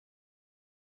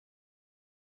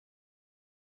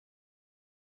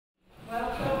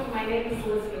My name is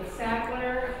Elizabeth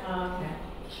Sackler,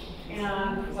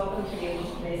 and welcome to the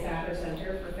Bay Sackler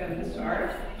Center for Feminist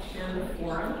Art and the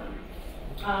Forum.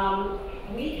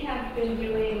 We have been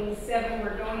doing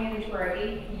we're going into our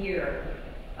 8th year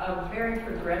of very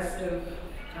progressive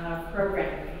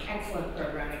programming, excellent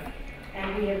programming.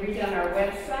 And we have redone our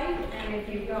website, and if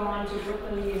you go on to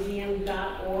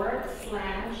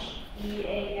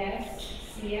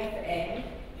brooklynmuseum.org/EASCFA,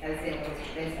 as in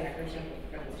Bay Sackler Center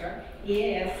for Feminist Art,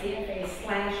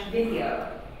 EASCFA/video,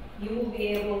 you will be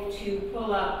able to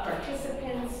pull up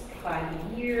participants by the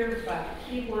year, by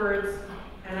keywords,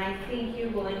 and I think you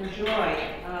will enjoy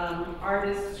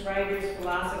artists, writers,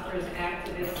 philosophers,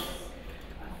 activists,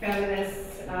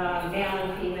 feminists, male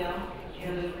and female,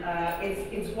 and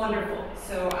it's wonderful.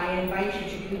 So I invite you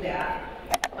to do that.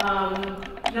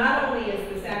 Not only is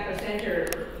the Sackler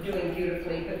Center doing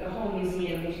beautifully, but the whole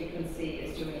museum, as you can see,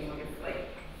 is doing wonderfully.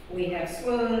 We have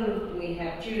Swoon, we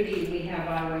have Judy, we have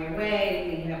Ai Weiwei,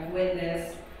 we have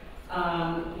Witness.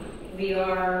 We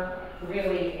are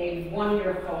really a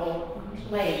wonderful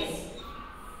place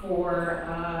for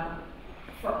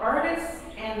artists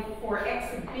and for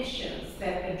exhibitions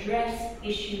that address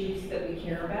issues that we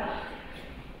care about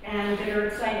and that are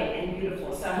exciting and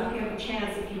beautiful. So I hope you have a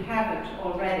chance, if you haven't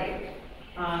already,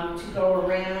 to go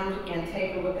around and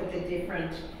take a look at the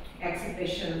different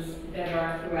exhibitions that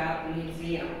are throughout the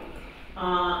museum.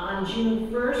 On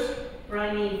June 1st,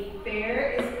 Bryony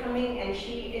Fair is coming, and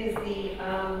she is the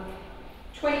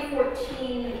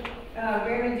 2014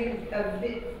 visiting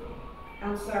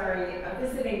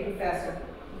professor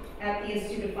at the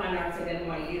Institute of Fine Arts at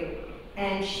NYU.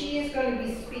 And she is going to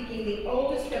be speaking the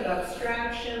oldest of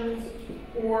abstractions,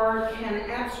 or can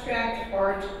abstract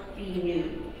art be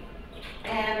new?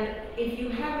 And if you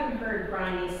haven't heard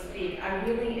Bryony speak, I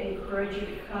really encourage you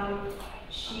to come.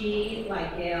 She,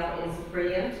 like Gail, is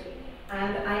brilliant.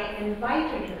 And I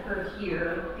invited her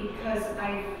here because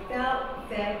I felt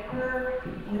that her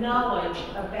knowledge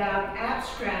about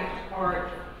abstract art,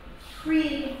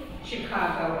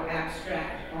 pre-Chicago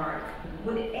abstract art,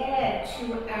 would add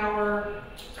to our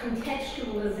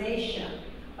contextualization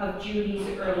of Judy's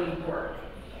early work.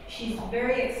 She's a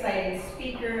very exciting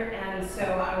speaker, and so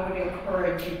I would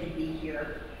encourage you to be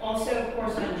here. Also, of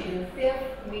course, on June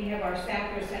 5th, we have our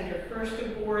Sackler Center First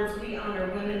Awards. We honor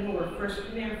women who are first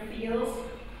in their fields,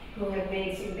 who have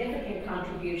made significant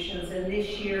contributions, and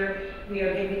this year we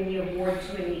are giving the award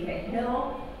to Anita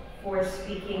Hill for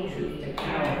speaking truth to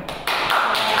power.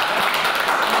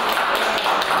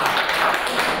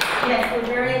 Yes, we're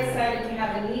very excited to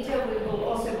have Anita. We will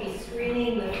also be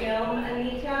screening the film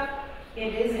Anita.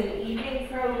 It is an evening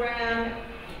program.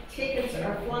 Tickets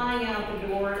are flying out the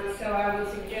door, so I would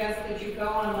suggest that you go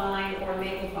online or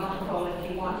make a phone call if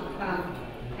you want to come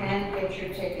and get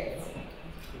your tickets.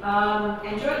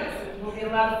 And join us. It will be a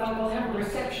lot of fun. We'll have a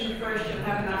reception first. You'll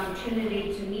have an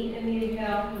opportunity to meet Anita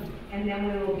Hill, and then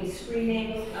we will be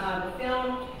screening the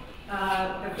film.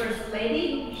 The First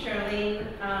Lady, Charlene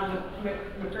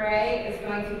McRae, is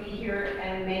going to be here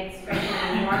and make special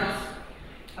remarks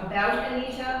about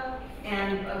Anita,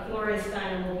 and Gloria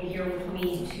Steinem will be here with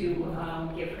me to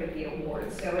give her the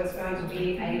award. So it's going to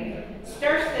be a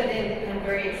star-studded and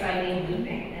very exciting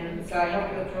evening, and so I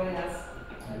hope you'll join us.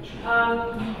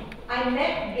 I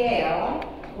met Gail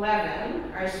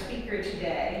Levin, our speaker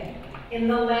today, in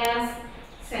the last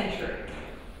century.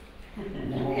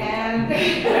 And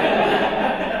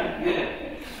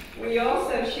we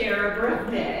also share a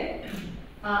birthday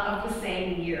of the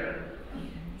same year.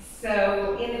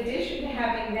 So in addition to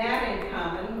having that in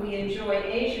common, we enjoy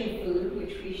Asian food,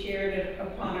 which we shared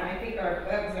upon, I think that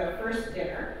was our first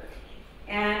dinner,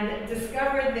 and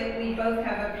discovered that we both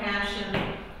have a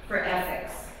passion for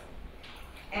ethics.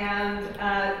 And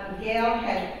Gail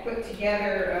had put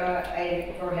together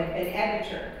or had been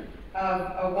editor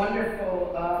of a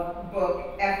wonderful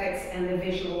book, Ethics and the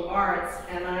Visual Arts,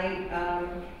 and I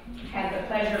had the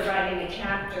pleasure of writing a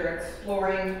chapter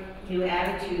exploring new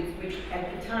attitudes, which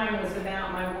at the time was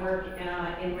about my work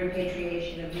in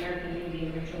repatriation of American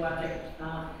Indian ritual object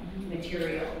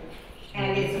material.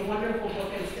 And it's a wonderful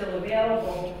book and still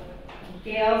available.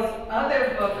 Gail's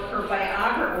other book, her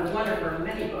biography, one of her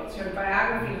many books, her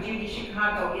biography of Judy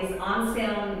Chicago, is on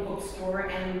sale in the bookstore,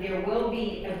 and there will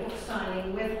be a book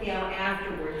signing with Gail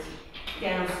afterwards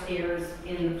downstairs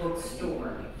in the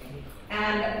bookstore.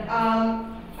 And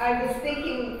I was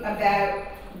thinking about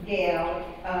Gail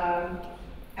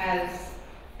as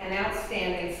an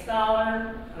outstanding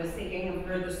scholar. I was thinking of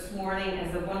her this morning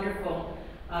as a wonderful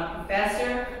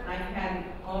professor. I've had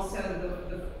also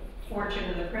the fortune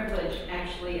and the privilege,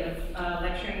 actually, of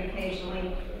lecturing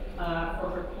occasionally for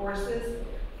her courses.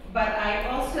 But I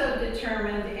also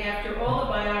determined, after all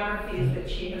the biographies that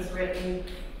she has written,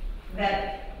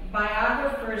 that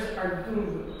biographers are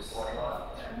gurus.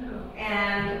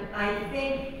 And I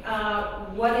think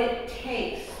what it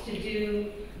takes to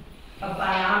do a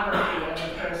biography of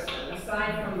a person,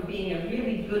 aside from being a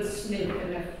really good snoop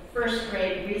and a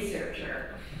first-rate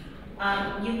researcher,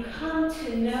 you come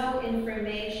to know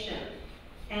information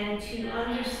and to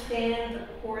understand the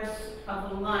course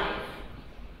of a life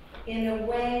in a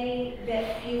way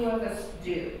that few of us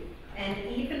do. And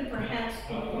even perhaps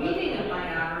in reading a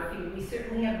biography, we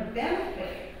certainly have the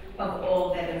benefit of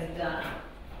all that is done.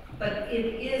 But it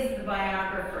is the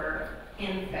biographer,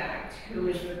 in fact, who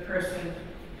is the person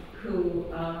who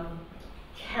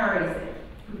carries it,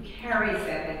 who carries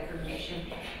that information.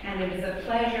 And it is a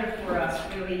pleasure for us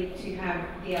really to have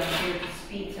Gail here to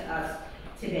speak to us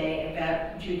today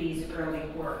about Judy's early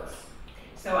works.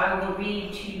 So I will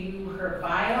read to you her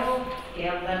bio.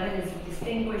 Gail Levin is a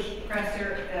distinguished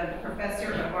professor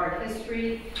of art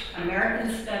history,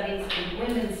 American studies, and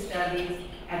women's studies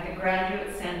at the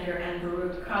Graduate Center and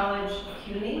Baruch College,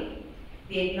 CUNY.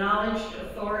 The acknowledged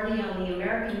authority on the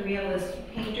American realist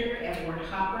painter, Edward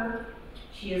Hopper.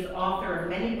 She is author of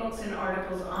many books and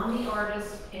articles on the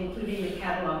artist, including the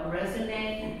catalog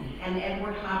Resonate and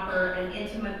Edward Hopper, an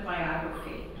intimate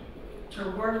biography.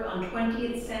 Her work on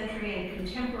 20th century and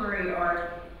contemporary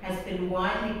art has been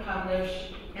widely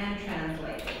published and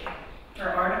translated. Her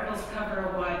articles cover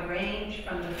a wide range,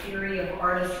 from the theory of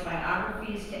artist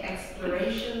biographies to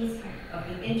explorations of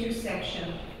the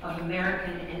intersection of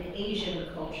American and Asian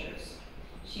cultures.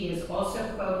 She has also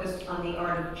focused on the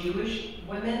art of Jewish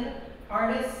women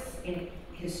artists in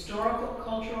historical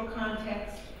cultural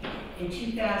context. In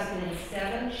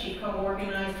 2007, she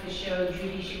co-organized the show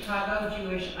Judy Chicago,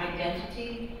 Jewish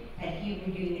Identity at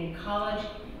Hebrew Union College,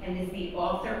 and is the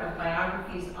author of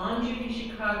biographies on Judy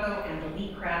Chicago and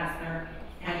Lee Krasner,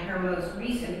 and her most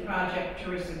recent project,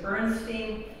 Teresa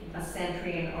Bernstein, A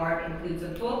Century in Art, includes a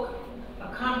book,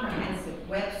 a comprehensive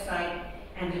website,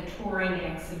 and a touring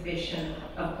exhibition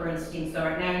of Bernstein's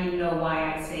art. Now you know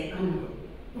why I say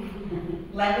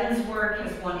Levin's work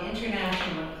has won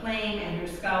international acclaim, and her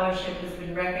scholarship has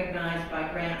been recognized by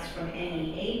grants from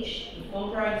NEH, the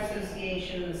Fulbright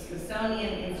Association, the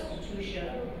Smithsonian Institution,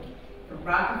 the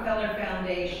Rockefeller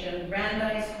Foundation,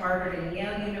 Brandeis, Harvard, and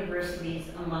Yale Universities,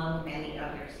 among many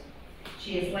others.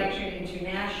 She has lectured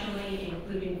internationally,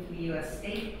 including for the U.S.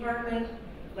 State Department.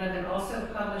 Levin also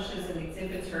publishes and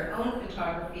exhibits her own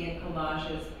photography and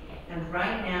collages, and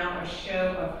right now a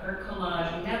show of her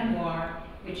collage memoir,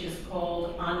 which is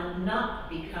called On Not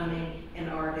Becoming an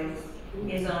Artist,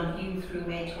 is on view through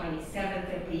May 27th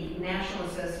at the National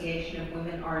Association of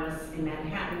Women Artists in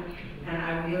Manhattan, and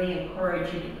I really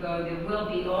encourage you to go. There will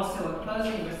be also a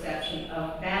closing reception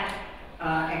of that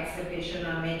exhibition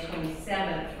on May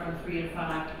 27th from 3 to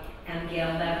 5, and Gail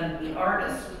Levin, the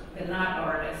artist, the not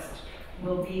artist,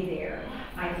 will be there.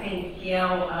 I think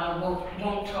Gail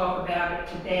won't talk about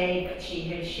it today, but she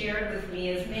has shared with me,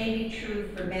 as may be true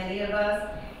for many of us,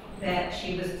 that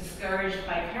she was discouraged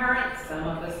by parents, some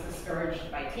of us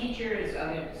discouraged by teachers,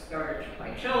 others discouraged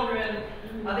by children,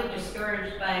 others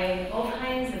discouraged by all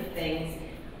kinds of things,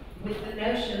 with the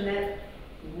notion that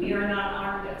we are not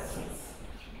artists.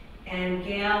 And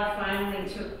Gail finally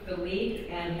took the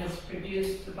leap and has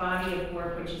produced the body of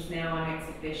work which is now on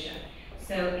exhibition.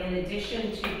 So in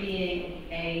addition to being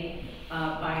a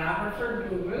biographer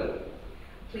guru,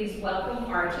 please welcome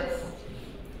artist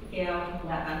Gail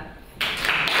Levin.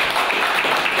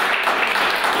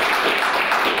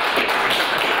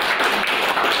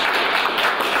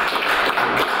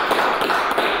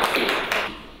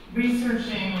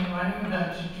 Researching and writing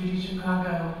about Judy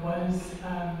Chicago was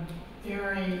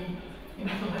very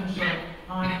influential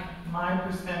on my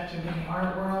perspective in the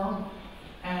art world.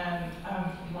 And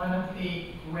one of the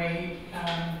great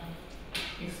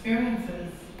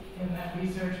experiences in that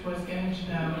research was getting to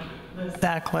know Liz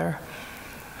Sackler.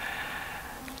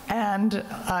 And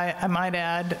I might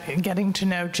add, getting to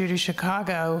know Judy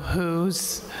Chicago,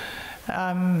 whose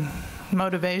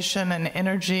motivation and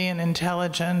energy and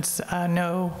intelligence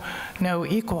know no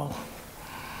equal.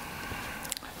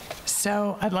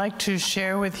 So I'd like to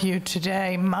share with you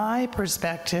today my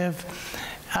perspective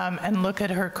and look at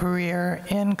her career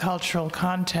in cultural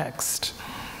context.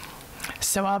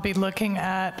 So I'll be looking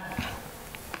at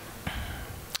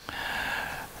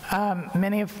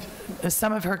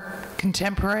some of her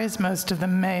contemporaries, most of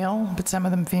them male, but some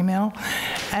of them female,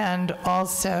 and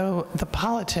also the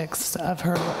politics of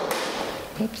her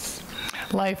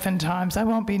life and times. I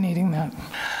won't be needing that.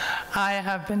 I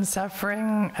have been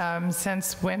suffering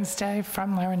since Wednesday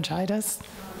from laryngitis.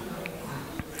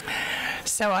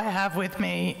 So I have with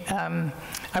me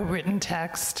a written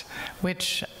text,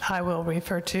 which I will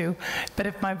refer to, but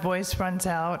if my voice runs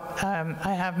out,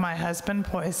 I have my husband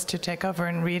poised to take over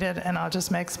and read it, and I'll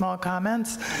just make small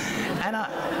comments, and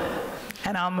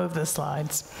I'll move the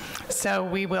slides. So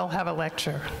we will have a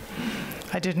lecture.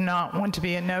 I did not want to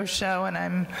be a no-show, and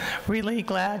I'm really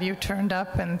glad you turned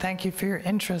up, and thank you for your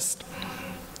interest.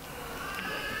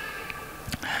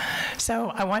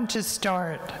 So I want to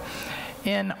start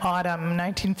in autumn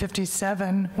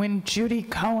 1957 when Judy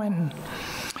Cohen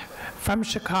from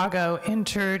Chicago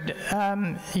entered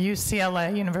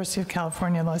UCLA, University of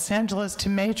California, Los Angeles, to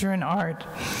major in art.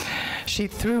 She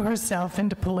threw herself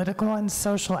into political and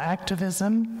social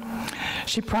activism.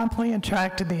 She promptly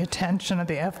attracted the attention of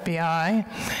the FBI,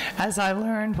 as I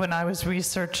learned when I was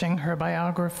researching her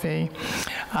biography.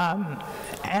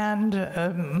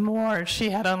 More, she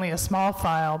had only a small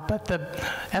file, but the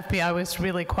FBI was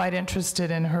really quite interested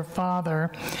in her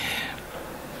father,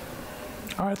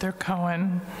 Arthur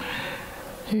Cohen.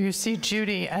 Here you see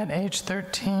Judy at age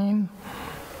 13,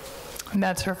 and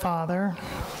that's her father.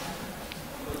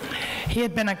 He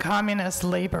had been a communist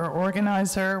labor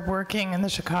organizer working in the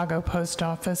Chicago post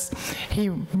office. He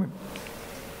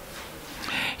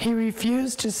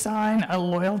refused to sign a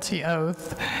loyalty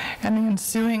oath, and the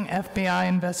ensuing FBI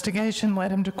investigation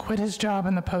led him to quit his job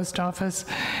in the post office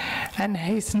and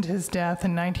hastened his death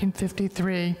in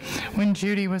 1953 when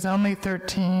Judy was only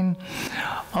 13,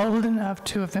 old enough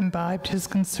to have imbibed his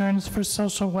concerns for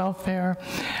social welfare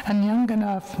and young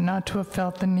enough not to have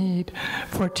felt the need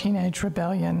for teenage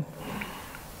rebellion.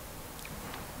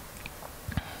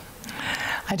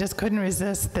 I just couldn't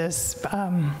resist this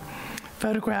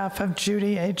photograph of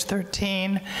Judy, age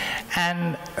 13,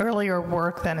 and earlier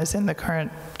work than is in the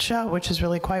current show, which is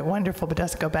really quite wonderful, but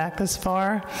doesn't go back this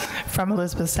far, from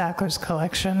Elizabeth Sackler's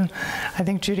collection. I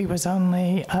think Judy was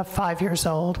only 5 years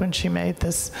old when she made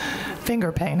this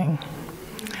finger painting.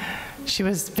 She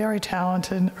was very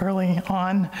talented early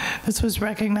on. This was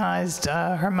recognized.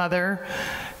 Her mother,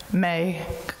 May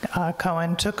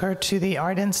Cohen, took her to the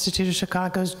Art Institute of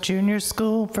Chicago's junior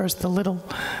school, first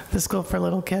the school for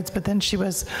little kids, but then she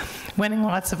was winning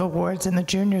lots of awards in the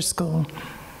junior school.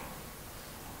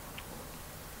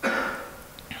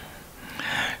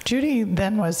 Judy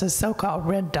then was a so-called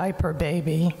red diaper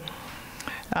baby,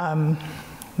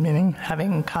 meaning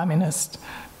having communist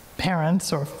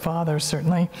parents, or father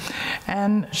certainly,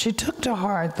 and she took to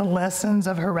heart the lessons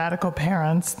of her radical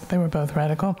parents, they were both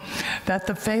radical, that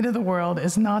the fate of the world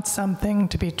is not something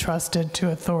to be trusted to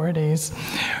authorities.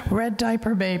 Red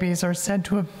diaper babies are said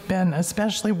to have been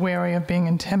especially wary of being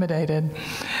intimidated,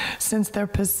 since their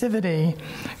passivity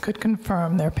could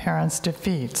confirm their parents'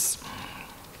 defeats.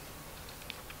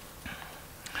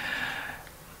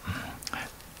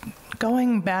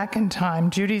 Going back in time,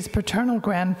 Judy's paternal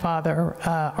grandfather,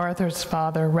 Arthur's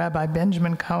father, Rabbi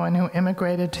Benjamin Cohen, who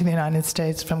immigrated to the United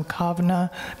States from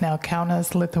Kovna, now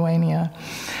Kaunas, Lithuania,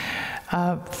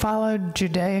 followed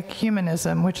Judaic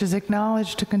humanism, which is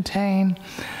acknowledged to contain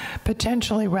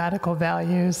potentially radical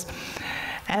values.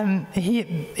 And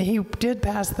he did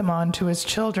pass them on to his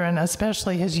children,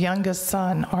 especially his youngest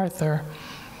son, Arthur.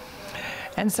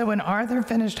 And so when Arthur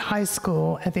finished high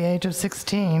school at the age of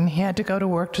 16, he had to go to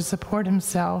work to support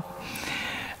himself.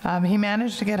 He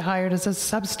managed to get hired as a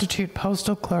substitute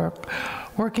postal clerk,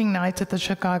 working nights at the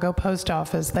Chicago post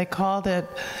office. They called it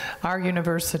our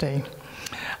university.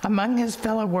 Among his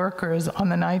fellow workers on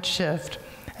the night shift,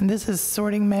 and this is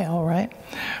sorting mail, right,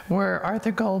 were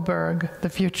Arthur Goldberg, the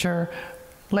future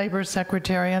Labor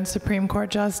Secretary and Supreme Court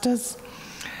Justice,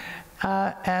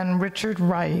 and Richard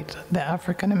Wright, the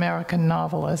African-American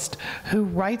novelist, who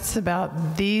writes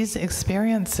about these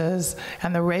experiences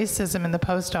and the racism in the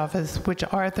post office, which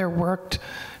Arthur worked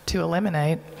to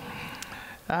eliminate,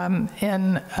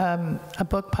 in a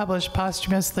book published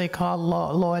posthumously called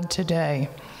Lord Today,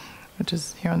 which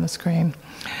is here on the screen.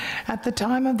 At the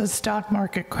time of the stock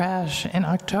market crash in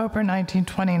October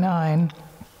 1929,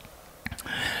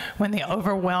 when the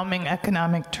overwhelming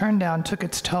economic turndown took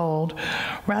its toll,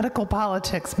 radical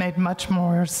politics made much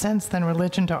more sense than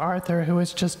religion to Arthur, who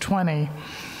was just 20.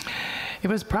 It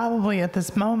was probably at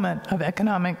this moment of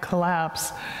economic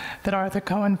collapse that Arthur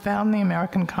Cohen found the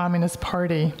American Communist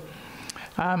Party,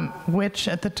 which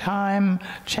at the time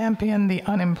championed the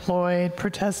unemployed,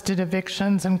 protested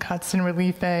evictions and cuts in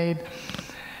relief aid,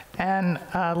 and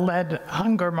led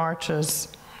hunger marches.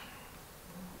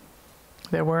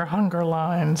 There were hunger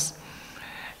lines.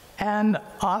 And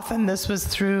often this was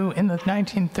through, in the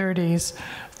 1930s,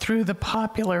 through the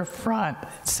Popular Front.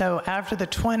 So after the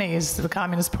 20s, the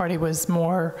Communist Party was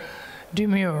more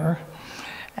demure.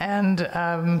 And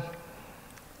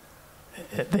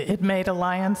it made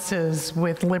alliances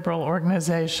with liberal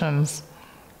organizations.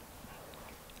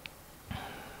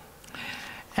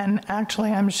 And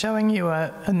actually, I'm showing you a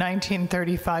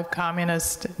 1935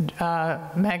 communist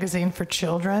magazine for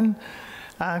children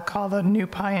called The New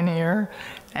Pioneer.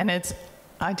 And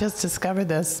I just discovered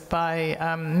this by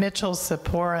Mitchell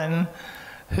Siporin,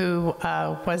 who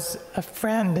was a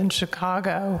friend in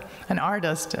Chicago, an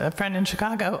artist, a friend in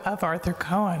Chicago of Arthur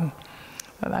Cohen.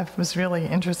 I was really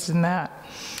interested in that.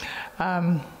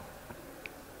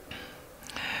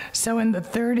 So in the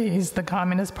 30s, the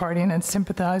Communist Party and its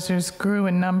sympathizers grew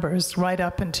in numbers right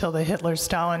up until the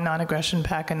Hitler-Stalin Non-Aggression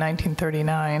Pact in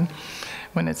 1939,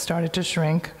 when it started to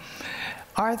shrink.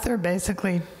 Arthur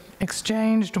basically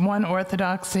exchanged one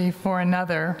orthodoxy for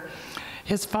another,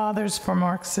 his father's for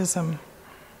Marxism.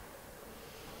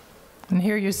 And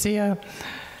here you see a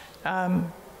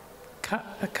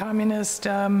communist,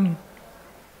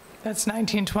 that's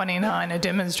 1929, a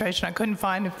demonstration. I couldn't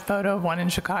find a photo of one in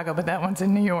Chicago, but that one's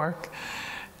in New York.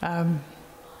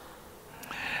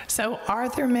 So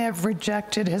Arthur may have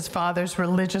rejected his father's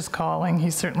religious calling,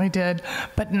 he certainly did,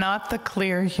 but not the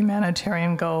clear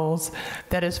humanitarian goals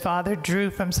that his father drew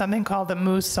from something called the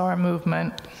Musar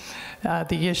movement. The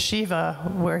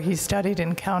yeshiva where he studied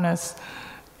in Kaunas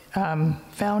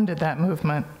founded that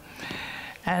movement.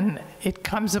 And it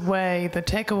comes away, the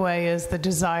takeaway is the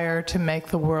desire to make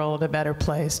the world a better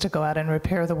place, to go out and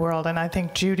repair the world. And I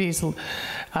think Judy's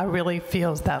really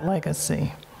feels that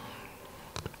legacy.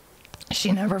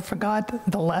 She never forgot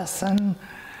the lesson.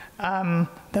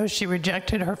 Though she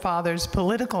rejected her father's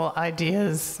political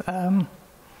ideas in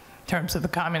terms of the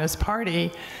Communist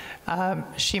Party,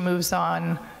 she moves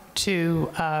on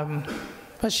to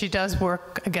but she does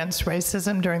work against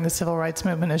racism during the Civil Rights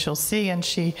Movement, as you'll see, and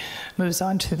she moves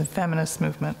on to the feminist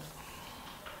movement.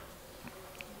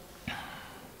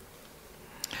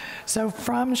 So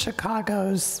from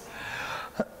Chicago's,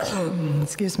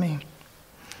 excuse me,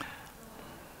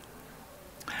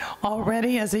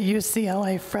 already as a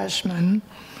UCLA freshman,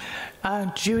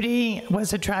 Judy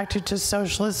was attracted to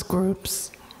socialist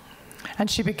groups, and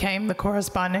she became the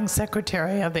corresponding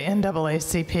secretary of the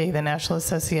NAACP, the National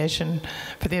Association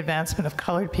for the Advancement of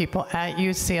Colored People at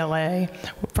UCLA,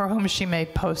 for whom she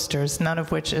made posters, none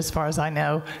of which, as far as I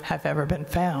know, have ever been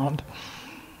found.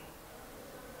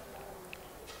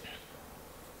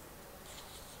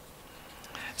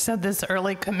 So this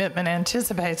early commitment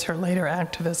anticipates her later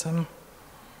activism.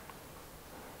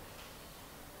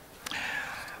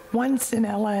 Once in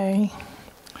LA,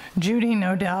 Judy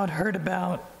no doubt heard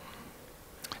about,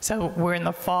 so we're in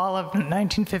the fall of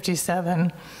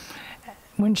 1957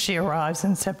 when she arrives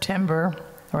in September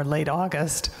or late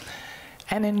August.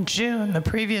 And in June, the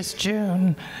previous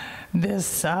June,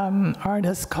 this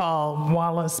artist called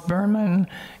Wallace Berman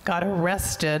got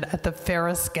arrested at the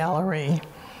Ferris Gallery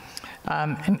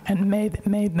and made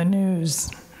the news.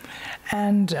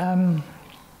 And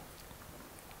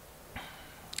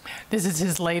this is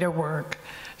his later work.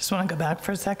 Just want to go back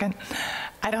for a second.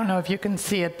 I don't know if you can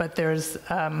see it, but there's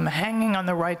hanging on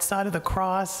the right side of the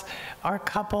cross are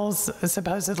couples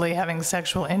supposedly having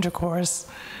sexual intercourse.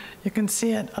 You can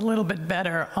see it a little bit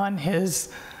better on his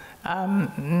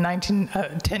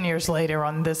 10 years later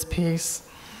on this piece.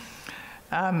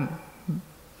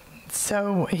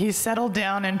 So he settled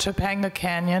down in Topanga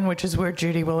Canyon, which is where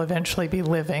Judy will eventually be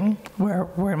living,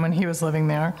 when he was living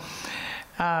there.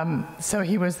 So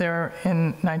he was there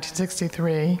in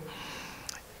 1963.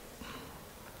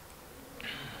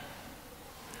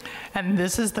 And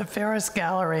this is the Ferris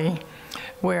Gallery,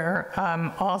 where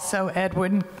also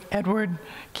Edward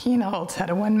Kienholz had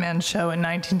a one-man show in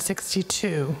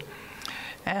 1962.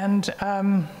 And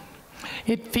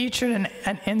it featured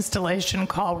an installation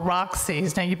called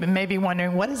Roxy's. Now, you may be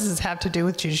wondering, what does this have to do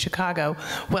with Judy Chicago?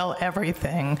 Well,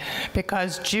 everything,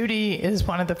 because Judy is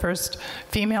one of the first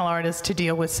female artists to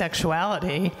deal with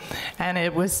sexuality, and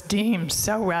it was deemed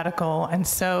so radical and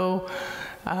so,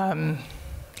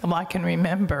 well, I can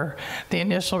remember the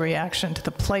initial reaction to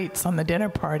the plates on the dinner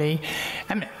party.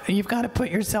 And you've got to put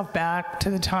yourself back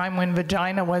to the time when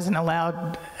vagina wasn't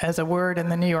allowed as a word in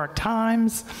the New York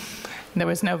Times. There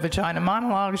was no vagina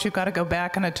monologues. You've got to go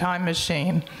back in a time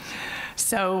machine.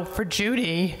 So for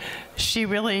Judy, she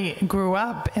really grew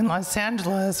up in Los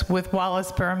Angeles with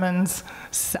Wallace Berman's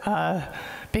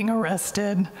being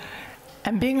arrested.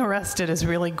 And being arrested is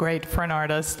really great for an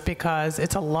artist because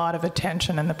it's a lot of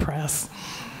attention in the press.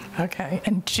 Okay,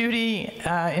 and Judy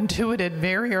intuited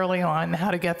very early on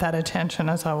how to get that attention,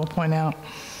 as I will point out.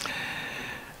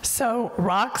 So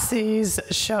Roxy's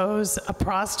shows a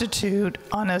prostitute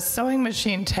on a sewing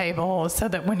machine table so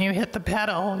that when you hit the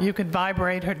pedal, you could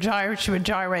vibrate her gyre. She would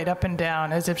gyrate up and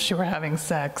down as if she were having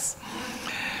sex.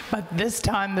 But this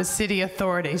time, the city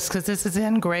authorities, because this is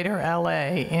in greater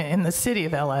LA, in the city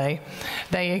of LA,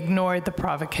 they ignored the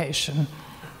provocation.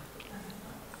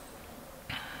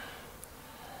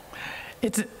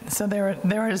 So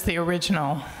there is the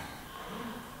original.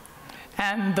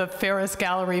 And the Ferris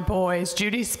Gallery boys,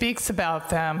 Judy speaks about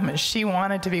them. She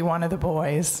wanted to be one of the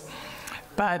boys,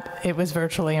 but it was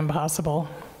virtually impossible.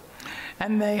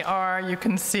 And they are, you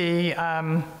can see,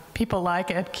 people like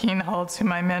Ed Keenholz,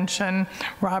 whom I mentioned,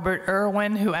 Robert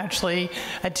Irwin, who actually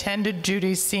attended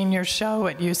Judy's senior show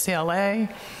at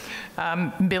UCLA,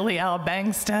 Billy Al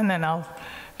Bankston, and I'll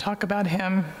talk about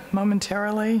him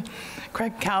momentarily,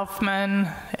 Craig Kaufman,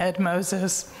 Ed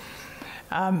Moses.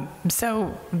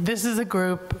 So this is a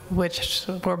group which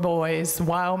were boys,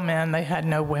 wild men, they had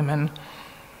no women,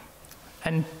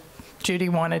 and Judy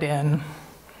wanted in.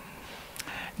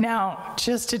 Now,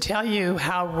 just to tell you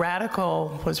how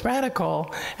radical was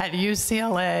radical, at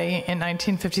UCLA in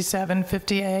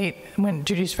 1957-58, when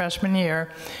Judy's freshman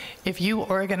year, if you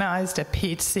organized a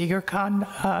Pete Seeger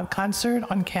concert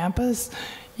on campus,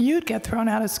 you'd get thrown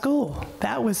out of school.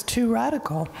 That was too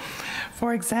radical.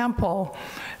 For example,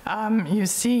 you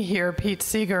see here Pete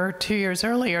Seeger 2 years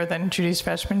earlier than Judy's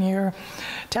freshman year,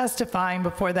 testifying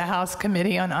before the House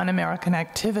Committee on Un-American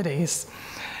Activities.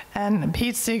 And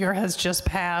Pete Seeger has just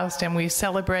passed, and we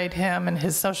celebrate him and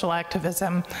his social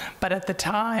activism, but at the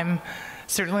time,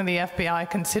 certainly the FBI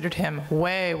considered him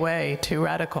way, way too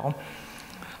radical.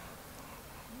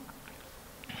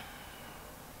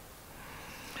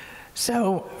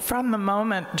 So from the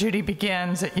moment Judy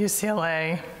begins at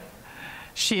UCLA,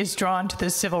 she is drawn to the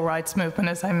civil rights movement,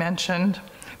 as I mentioned.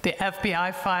 The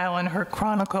FBI file in her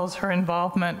chronicles her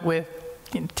involvement with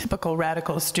typical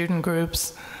radical student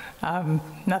groups.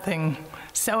 Nothing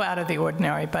so out of the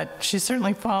ordinary, but she's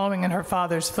certainly following in her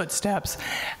father's footsteps,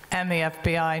 and the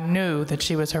FBI knew that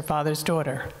she was her father's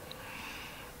daughter.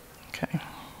 Okay.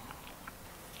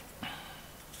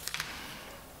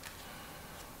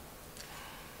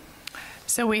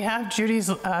 So we have Judy's,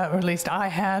 or at least I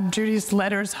had, Judy's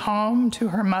letters home to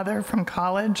her mother from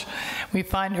college. We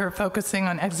find her focusing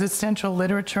on existential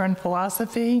literature and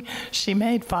philosophy. She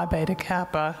made Phi Beta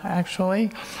Kappa,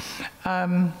 actually.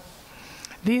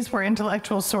 These were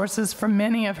intellectual sources for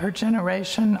many of her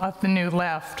generation of the New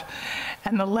Left.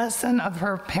 And the lesson of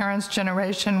her parents'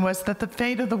 generation was that the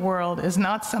fate of the world is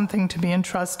not something to be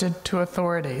entrusted to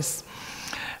authorities.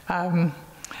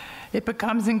 It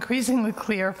becomes increasingly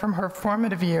clear from her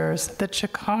formative years that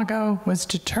Chicago was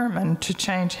determined to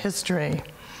change history.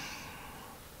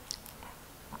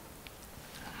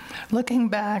 Looking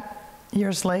back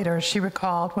years later, she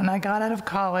recalled, when I got out of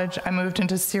college, I moved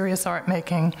into serious art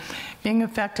making, being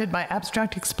affected by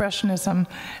abstract expressionism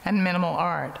and minimal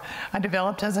art. I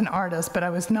developed as an artist, but I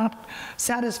was not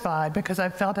satisfied because I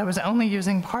felt I was only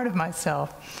using part of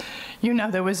myself. You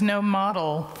know, there was no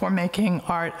model for making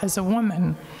art as a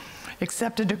woman,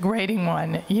 except a degrading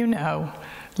one, you know,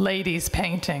 ladies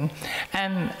painting.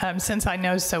 And since I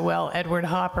know so well Edward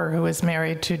Hopper, who is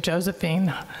married to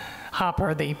Josephine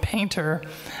Hopper, the painter,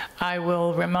 I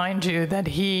will remind you that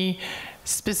he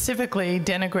specifically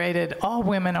denigrated all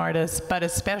women artists, but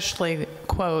especially,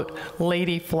 quote,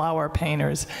 lady flower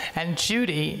painters. And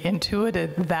Judy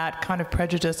intuited that kind of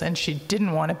prejudice, and she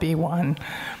didn't want to be one.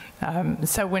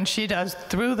 So when she does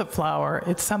Through the Flower,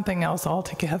 it's something else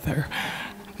altogether.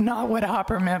 Not what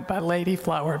Hopper meant by lady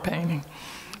flower painting.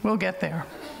 We'll get there.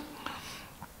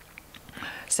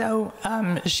 So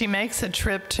she makes a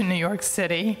trip to New York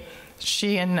City.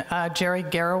 She and Jerry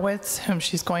Garowitz, whom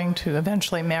she's going to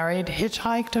eventually marry,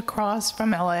 hitchhiked across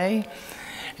from LA.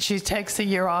 She takes a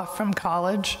year off from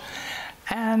college,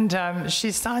 and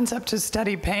she signs up to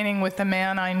study painting with a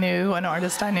man I knew, an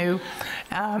artist I knew,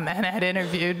 and had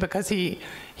interviewed because he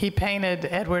painted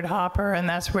Edward Hopper, and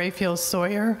that's Raphael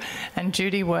Sawyer, and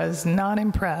Judy was not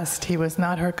impressed. He was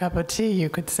not her cup of tea, you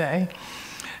could say.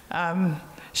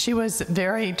 She was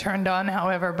very turned on,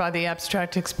 however, by the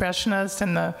abstract expressionists,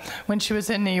 and when she was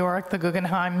in New York, the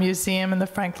Guggenheim Museum and the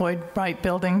Frank Lloyd Wright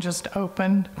building just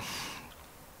opened.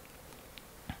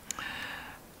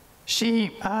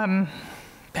 She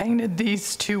painted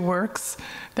these two works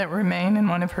that remain in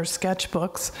one of her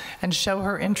sketchbooks and show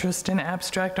her interest in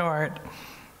abstract art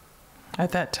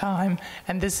at that time.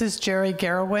 And this is Jerry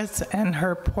Garowitz and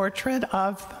her portrait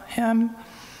of him.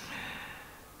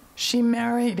 She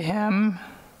married him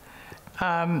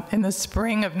in the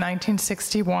spring of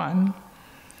 1961.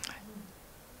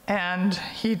 and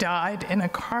he died in a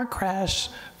car crash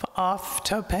off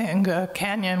Topanga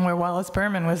Canyon, where Wallace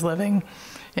Berman was living,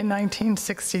 in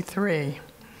 1963.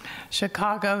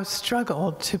 Chicago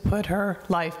struggled to put her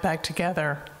life back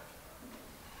together.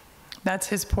 That's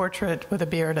his portrait with a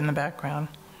beard in the background.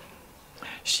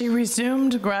 She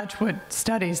resumed graduate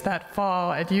studies that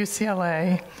fall at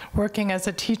UCLA, working as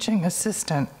a teaching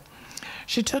assistant.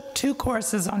 She took 2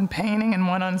 courses on painting and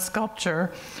 1 on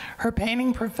sculpture. Her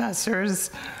painting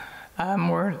professors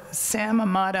were Sam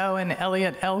Amato and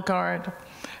Elliot Elgard,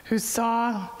 who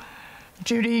saw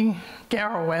Judy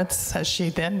Garowitz, as she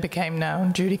then became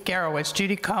known, Judy Garowitz,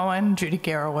 Judy Cohen, Judy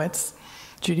Garowitz,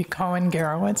 Judy Cohen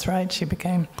Garowitz, right? She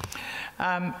became,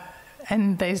 and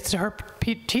her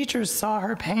teachers saw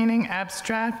her painting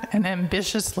abstract and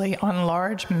ambitiously on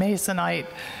large masonite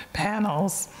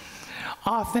panels,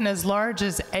 often as large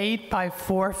as 8 by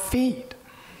 4 feet.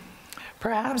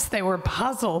 Perhaps they were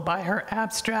puzzled by her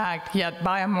abstract yet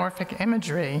biomorphic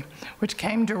imagery, which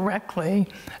came directly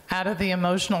out of the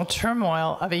emotional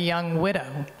turmoil of a young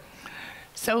widow.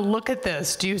 So look at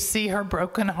this. Do you see her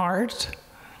broken heart?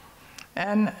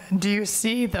 And do you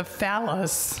see the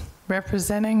phallus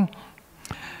representing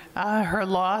her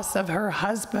loss of her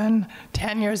husband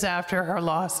 10 years after her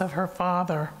loss of her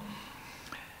father?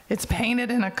 It's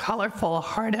painted in a colorful,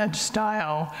 hard-edged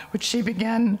style, which she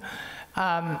began,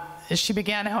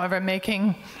 however,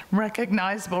 making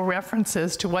recognizable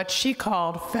references to what she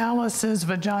called phalluses,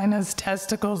 vaginas,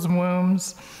 testicles,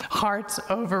 wombs, hearts,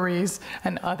 ovaries,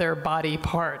 and other body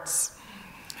parts.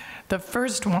 The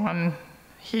first one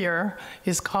here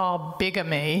is called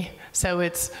bigamy, so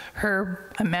it's her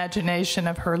imagination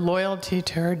of her loyalty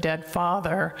to her dead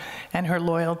father and her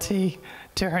loyalty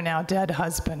to her now dead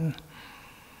husband.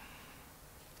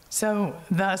 So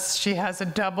thus she has a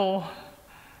double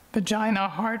vagina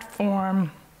heart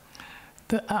form,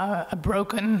 a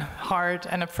broken heart,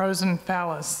 and a frozen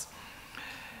phallus.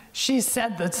 She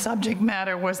said the subject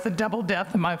matter was the double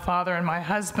death of my father and my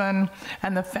husband,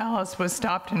 and the phallus was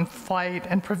stopped in flight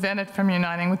and prevented from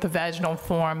uniting with the vaginal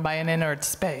form by an inert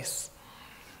space.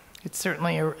 It's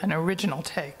certainly an original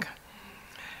take.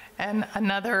 And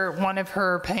another one of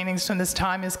her paintings from this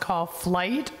time is called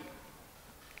Flight.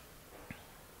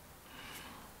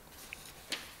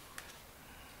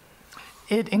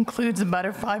 It includes a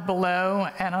butterfly below,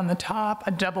 and on the top,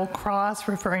 a double cross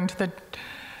referring to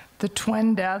the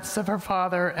twin deaths of her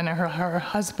father and her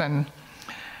husband.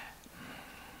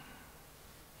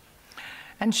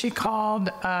 And she called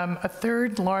a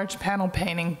third large panel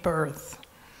painting Birth,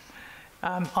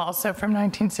 also from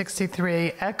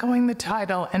 1963, echoing the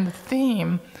title and the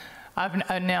theme of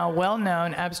a now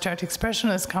well-known abstract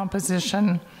expressionist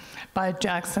composition by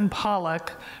Jackson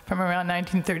Pollock from around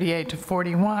 1938 to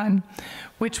 41,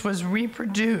 which was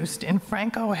reproduced in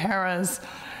Frank O'Hara's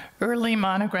early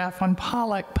monograph on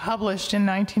Pollock, published in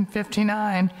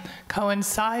 1959,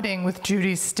 coinciding with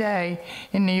Judy's stay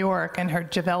in New York and her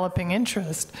developing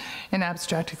interest in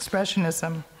abstract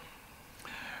expressionism.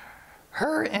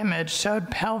 Her image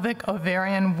showed pelvic,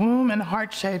 ovarian, womb, and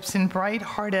heart shapes in bright,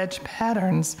 hard-edged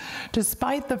patterns,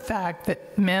 despite the fact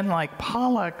that men like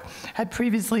Pollock had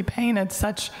previously painted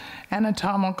such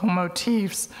anatomical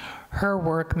motifs. Her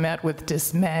work met with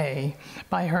dismay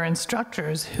by her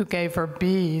instructors, who gave her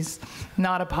B's,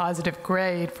 not a positive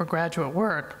grade for graduate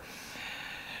work.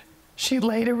 She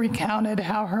later recounted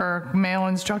how her male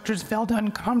instructors felt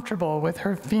uncomfortable with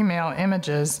her female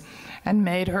images and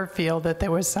made her feel that there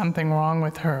was something wrong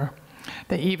with her.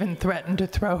 They even threatened to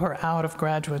throw her out of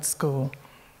graduate school.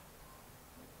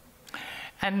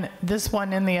 And this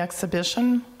one in the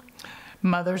exhibition,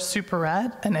 Mother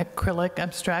Superette, an acrylic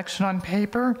abstraction on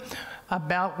paper,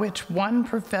 about which one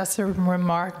professor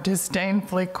remarked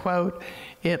disdainfully, quote,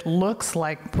 "It looks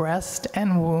like breast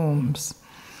and wombs."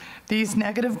 These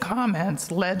negative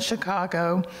comments led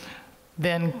Chicago,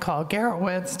 then called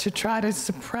Garowitz, to try to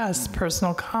suppress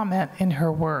personal comment in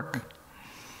her work.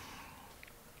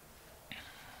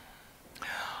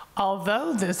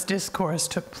 Although this discourse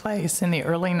took place in the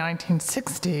early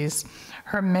 1960s,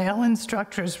 her male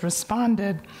instructors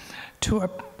responded to a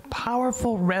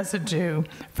powerful residue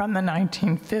from the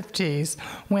 1950s,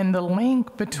 when the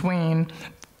link between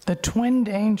the twin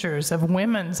dangers of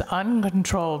women's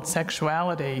uncontrolled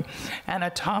sexuality and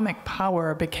atomic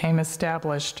power became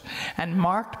established and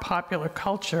marked popular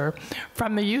culture,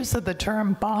 from the use of the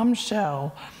term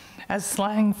bombshell as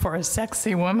slang for a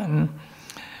sexy woman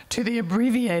to the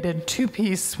abbreviated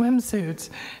two-piece swimsuits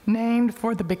named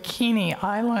for the Bikini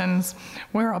Islands,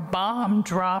 where a bomb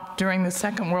dropped during the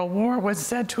Second World War was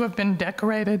said to have been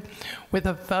decorated with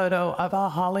a photo of a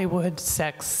Hollywood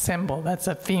sex symbol. That's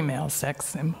a female sex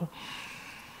symbol.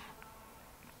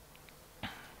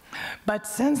 But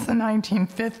since the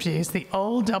 1950s, the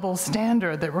old double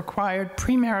standard that required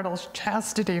premarital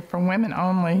chastity for women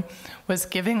only was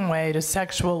giving way to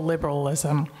sexual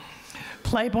liberalism.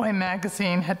 Playboy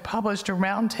magazine had published a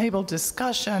roundtable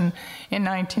discussion in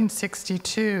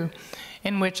 1962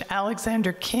 in which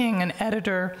Alexander King, an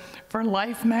editor for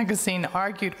Life magazine,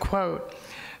 argued, quote,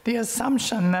 "The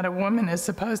assumption that a woman is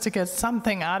supposed to get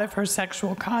something out of her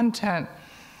sexual contact,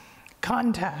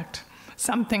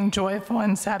 something joyful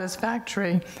and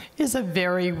satisfactory, is a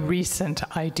very recent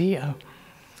idea.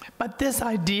 But this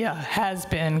idea has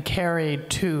been carried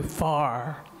too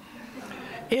far.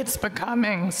 It's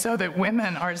becoming so that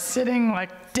women are sitting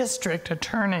like district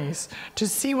attorneys to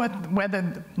see what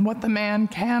the man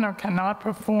can or cannot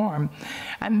perform.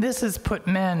 And this has put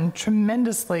men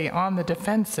tremendously on the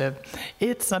defensive.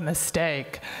 It's a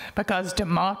mistake, because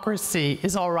democracy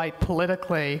is all right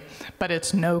politically, but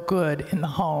it's no good in the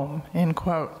home," end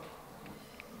quote.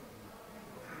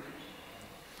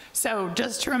 So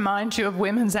just to remind you of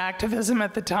women's activism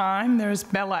at the time, there's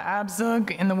Bella Abzug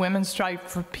in the Women's Strike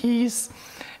for Peace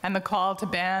and the call to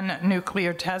ban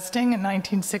nuclear testing in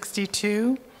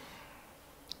 1962.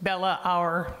 Bella,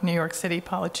 our New York City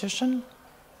politician.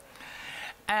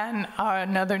 And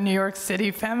another New York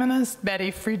City feminist,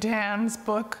 Betty Friedan's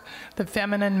book, The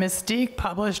Feminine Mystique,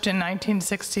 published in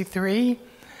 1963.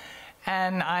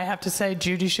 And I have to say,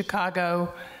 Judy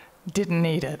Chicago didn't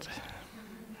need it.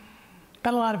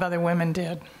 But a lot of other women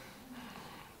did.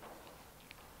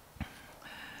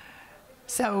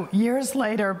 So years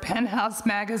later, Penthouse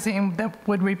magazine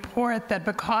would report that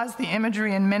because the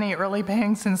imagery in many early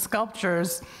paintings and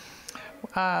sculptures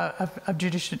of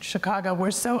Judy Chicago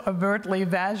were so overtly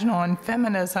vaginal and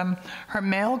feminism, her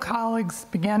male colleagues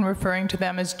began referring to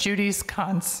them as Judy's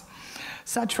cunts.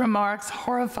 Such remarks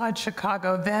horrified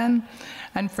Chicago then,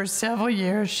 and for several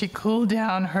years she cooled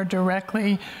down her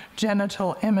directly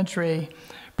genital imagery,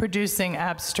 producing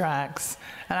abstracts.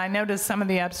 And I noticed some of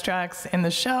the abstracts in the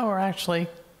show are actually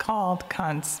called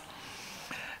cunts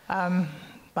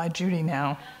by Judy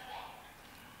now.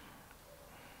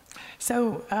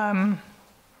 So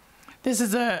this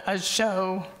is a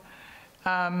show,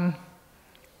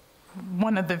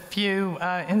 one of the few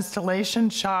installation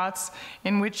shots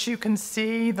in which you can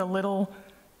see the little,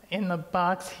 in the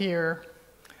box here,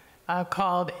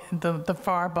 called the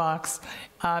Far Box,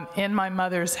 in my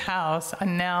mother's house, a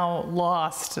now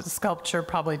lost sculpture,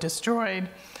 probably destroyed,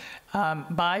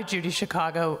 by Judy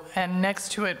Chicago, and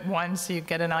next to it one so you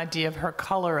get an idea of her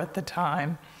color at the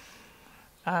time.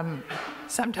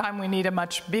 Sometime we need a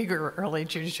much bigger early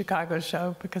Judy Chicago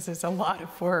show because there's a lot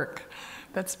of work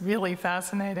that's really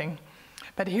fascinating.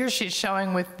 But here she's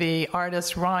showing with the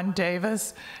artist Ron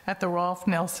Davis at the Rolf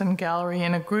Nelson Gallery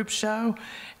in a group show,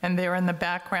 and there in the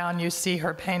background you see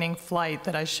her painting Flight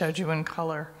that I showed you in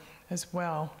color as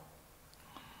well.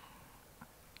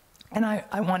 And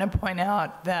I want to point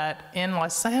out that in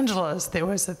Los Angeles there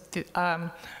was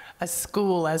a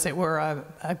school, as it were,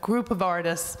 a group of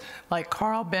artists like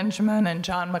Carl Benjamin and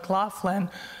John McLaughlin,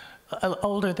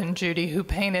 older than Judy, who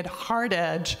painted hard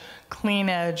edge, clean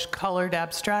edge, colored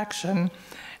abstraction.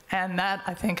 And that,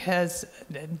 I think,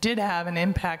 did have an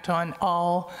impact on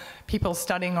all people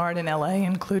studying art in LA,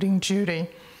 including Judy.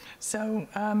 So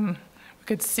we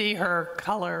could see her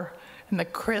color and the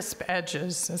crisp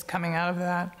edges is coming out of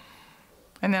that.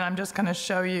 And then I'm just going to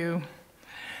show you.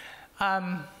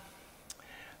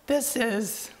 This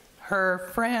is her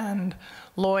friend,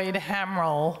 Lloyd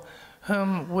Hamrill,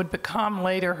 whom would become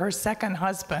later her second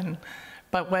husband,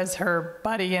 but was her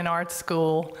buddy in art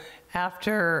school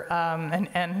after,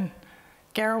 and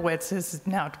Garowitz is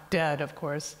now dead, of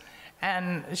course.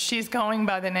 And she's going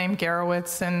by the name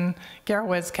Garowitz, and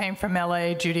Garowitz came from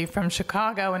LA, Judy from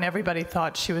Chicago, and everybody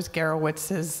thought she was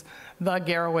the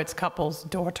Garowitz couple's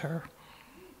daughter,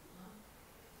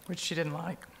 which she didn't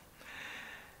like.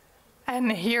 And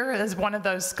here is one of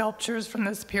those sculptures from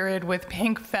this period with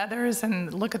pink feathers,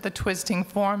 and look at the twisting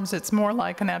forms. It's more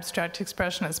like an abstract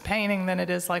expressionist painting than it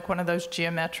is like one of those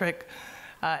geometric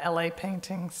LA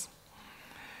paintings.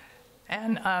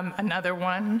 And another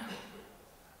one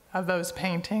of those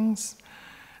paintings.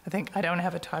 I think I don't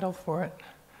have a title for it.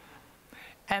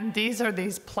 And these are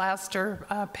these plaster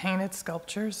painted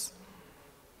sculptures.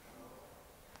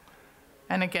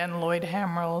 And again, Lloyd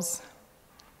Hamrill's.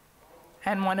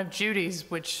 And one of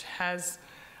Judy's, which has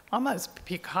almost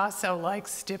Picasso-like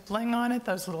stippling on it,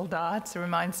 those little dots. It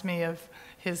reminds me of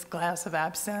his glass of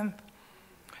absinthe.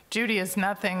 Judy is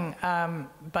nothing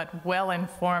but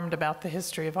well-informed about the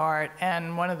history of art,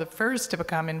 and one of the first to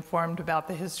become informed about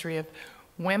the history of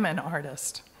women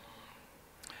artists.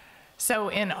 So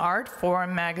in Art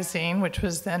Forum magazine, which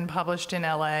was then published in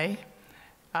LA,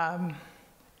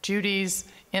 Judy's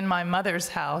In My Mother's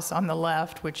House on the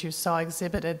left, which you saw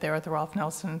exhibited there at the Rolf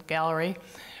Nelson Gallery,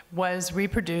 was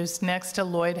reproduced next to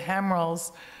Lloyd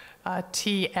Hamrell's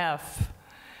TF.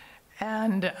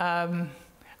 And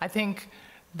I think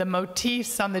the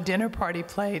motifs on the dinner party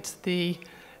plates, the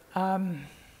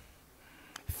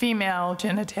female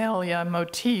genitalia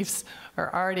motifs,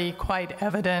 are already quite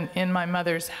evident in My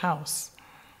Mother's House.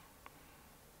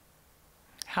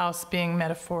 House being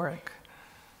metaphoric,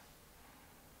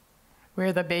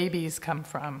 where the babies come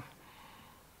from.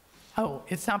 Oh,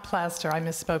 it's not plaster, I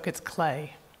misspoke, it's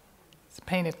clay. It's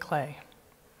painted clay.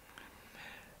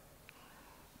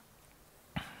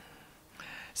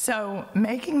 So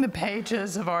making the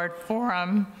pages of Art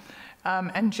Forum,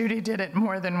 and Judy did it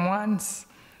more than once,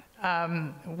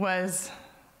 was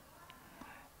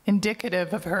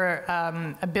indicative of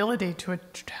her ability to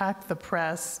attract the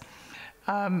press.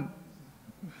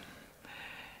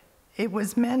 It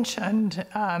was mentioned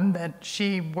that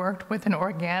she worked with an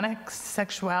organic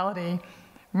sexuality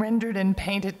rendered in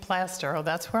painted plaster. Oh,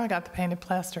 that's where I got the painted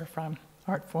plaster from,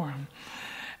 Art Forum.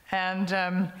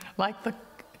 And like the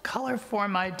color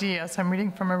form idea, so I'm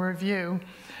reading from a review,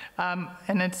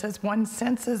 and it says, one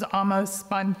senses almost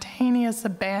spontaneous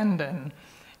abandon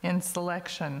in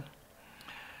selection.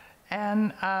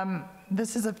 And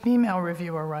this is a female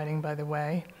reviewer writing, by the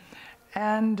way.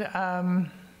 And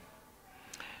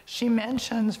she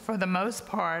mentions, for the most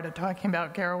part, talking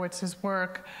about Gerowitz's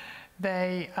work,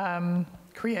 they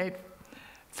create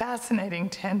fascinating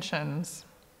tensions.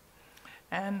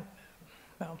 And,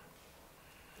 well,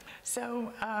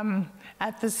 so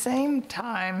at the same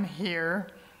time here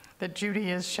that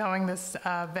Judy is showing this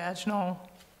vaginal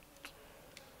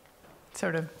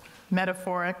sort of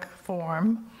metaphoric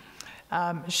form,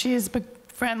 she is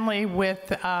friendly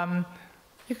with,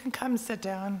 you can come sit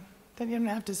down, then you don't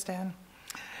have to stand.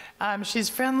 She's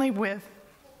friendly with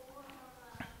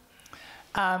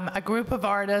a group of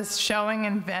artists showing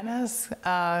in Venice,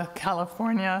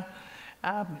 California,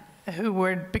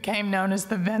 who became known as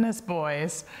the Venice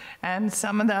Boys. And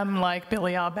some of them, like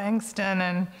Billy Al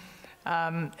Bankston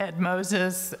and Ed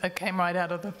Moses, came right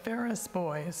out of the Ferris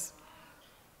Boys.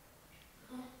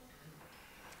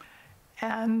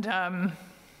 And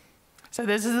so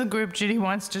this is the group Judy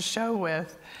wants to show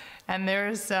with. And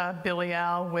there's Billy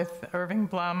Al with Irving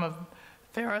Blum of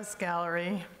Ferris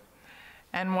Gallery,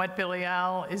 and what Billy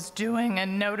Al is doing.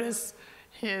 And notice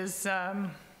his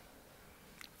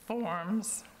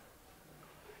forms,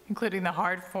 including the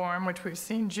hard form, which we've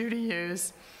seen Judy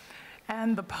use,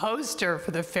 and the poster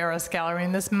for the Ferris Gallery.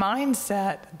 And this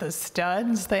mindset, the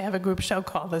Studs, they have a group show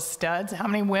called The Studs. How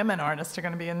many women artists are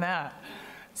going to be in that?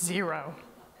 0.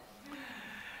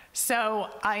 So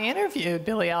I interviewed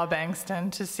Billy Al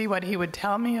Bankston to see what he would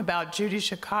tell me about Judy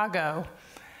Chicago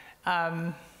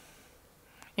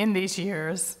in these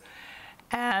years.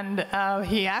 And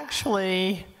he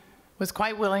actually was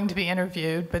quite willing to be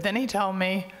interviewed, but then he told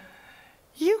me,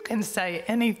 you can say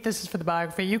this is for the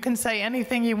biography, you can say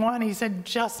anything you want. He said,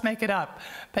 just make it up.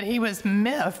 But he was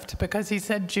miffed because he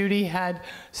said Judy had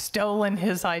stolen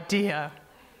his idea.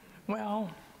 Well,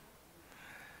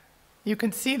 you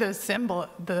can see the symbol,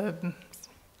 the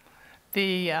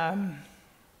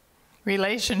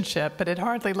relationship, but it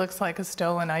hardly looks like a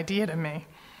stolen idea to me.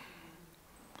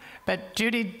 But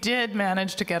Judy did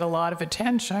manage to get a lot of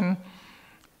attention,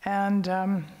 and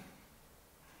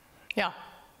yeah,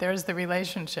 there's the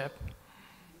relationship.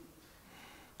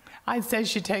 I'd say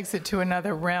she takes it to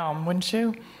another realm, wouldn't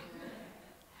you?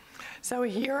 So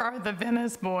here are the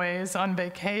Venice Boys on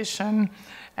vacation,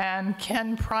 and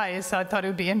Ken Price, I thought it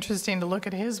would be interesting to look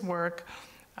at his work,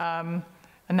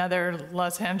 another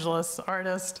Los Angeles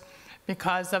artist,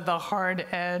 because of the hard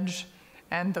edge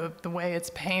and the way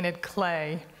it's painted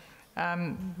clay,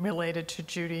 related to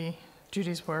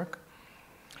Judy's work.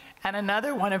 And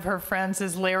another one of her friends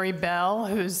is Larry Bell,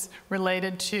 who's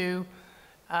related to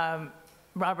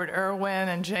Robert Irwin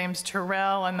and James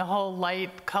Turrell and the whole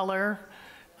light color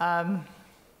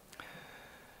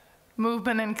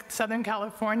movement in Southern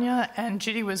California. And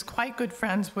Judy was quite good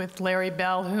friends with Larry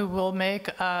Bell, who will make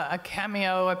a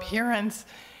cameo appearance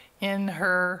in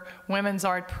her women's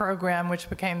art program, which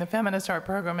became the feminist art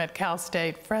program at Cal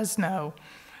State Fresno,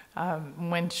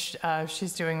 when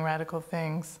she's doing radical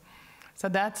things. So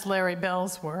that's Larry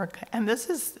Bell's work. And this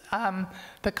is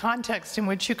the context in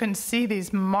which you can see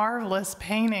these marvelous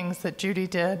paintings that Judy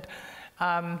did,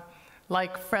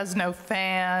 like Fresno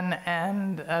Fan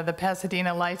and the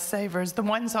Pasadena Lightsavers. The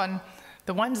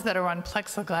ones that are on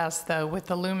plexiglass, though, with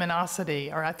the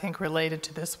luminosity are, I think, related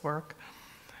to this work.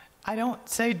 I don't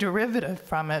say derivative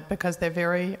from it because they're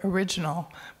very original,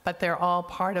 but they're all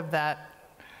part of that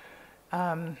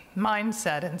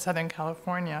mindset in Southern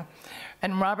California.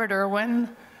 And Robert Irwin,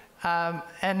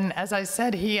 and as I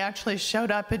said, he actually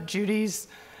showed up at Judy's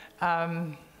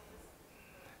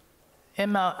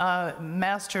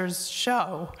master's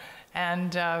show,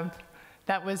 and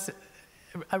that was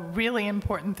a really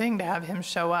important thing to have him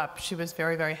show up. She was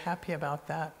very, very happy about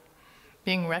that,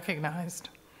 being recognized.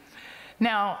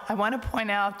 Now, I want to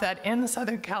point out that in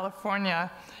Southern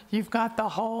California, you've got the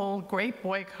whole grape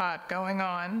boycott going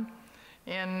on.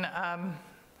 In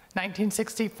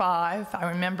 1965, I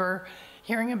remember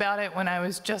hearing about it when I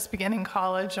was just beginning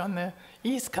college on the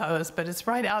East Coast, but it's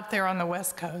right out there on the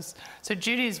West Coast. So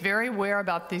Judy is very aware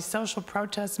about these social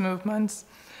protest movements,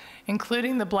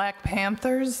 including the Black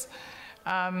Panthers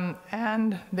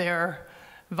and their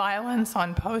violence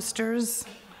on posters.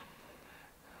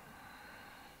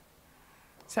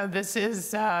 So this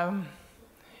is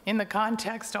in the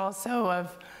context also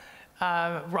of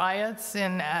riots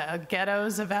in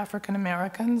ghettos of African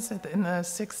Americans in the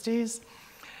 60s.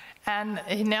 And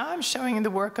now I'm showing you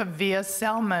the work of Via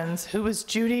Selmans, who was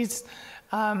Judy's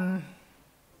fellow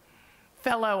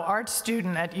art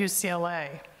student at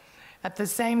UCLA. At the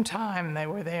same time they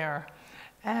were there.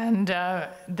 And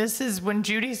this is when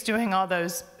Judy's doing all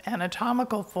those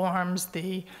anatomical forms,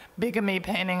 the bigamy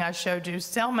painting I showed you.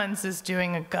 Selmans is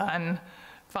doing a gun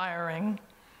firing.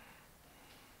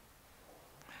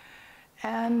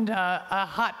 And a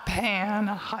hot pan,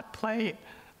 a hot plate,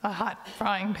 a hot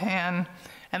frying pan.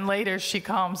 And later she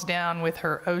calms down with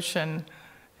her ocean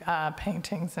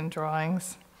paintings and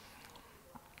drawings.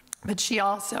 But she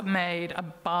also made a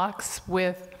box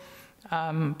with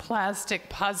plastic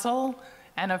puzzle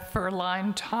and a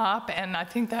fur-lined top, and I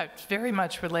think that's very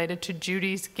much related to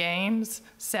Judy's games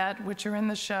set, which are in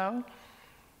the show.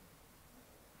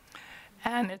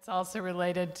 And it's also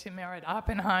related to Merritt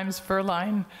Oppenheim's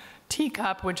fur-lined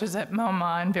teacup, which is at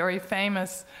MoMA, and very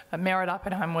famous. Merritt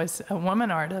Oppenheim was a woman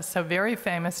artist, so very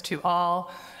famous to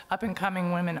all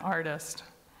up-and-coming women artists.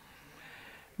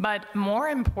 But more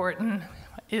important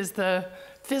is the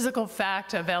physical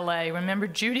fact of LA. Remember,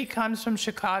 Judy comes from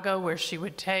Chicago, where she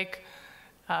would take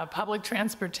public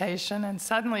transportation, and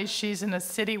suddenly she's in a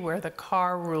city where the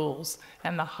car rules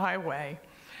and the highway.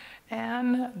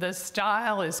 And the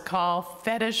style is called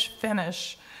fetish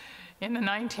finish. In the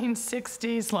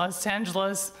 1960s, Los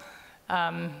Angeles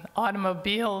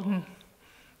automobile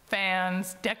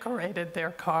fans decorated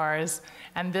their cars,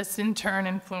 and this in turn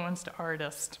influenced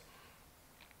artists.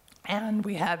 And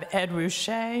we have Ed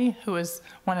Ruscha, who was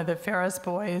one of the Ferris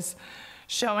boys,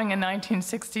 showing in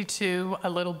 1962 a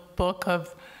little book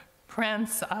of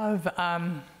prints of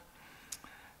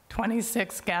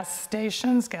 26 gas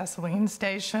stations, gasoline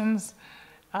stations.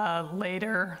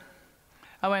 Later,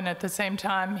 oh, and at the same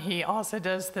time, he also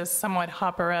does this somewhat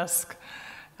Hopper-esque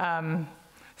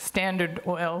Standard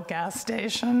Oil gas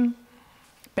station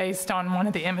based on one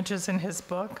of the images in his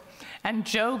book. And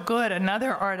Joe Good,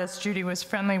 another artist Judy was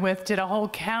friendly with, did a whole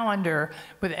calendar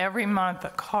with every month a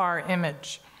car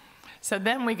image. So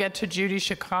then we get to Judy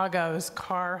Chicago's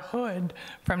car hood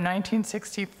from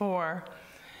 1964.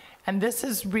 And this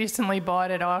is recently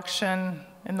bought at auction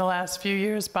in the last few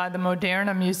years by the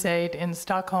Moderna Museet in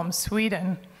Stockholm,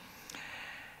 Sweden.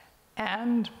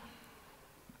 And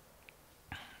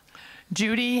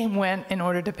Judy went, in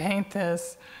order to paint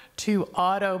this, to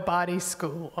auto body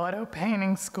school, auto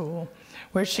painting school,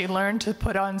 where she learned to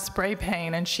put on spray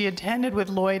paint, and she attended with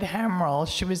Lloyd Hamrill.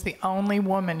 She was the only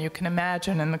woman you can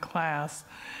imagine in the class.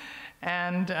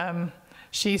 And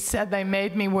she said, they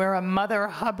made me wear a Mother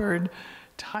Hubbard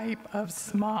type of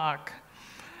smock.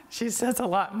 She says a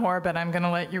lot more, but I'm going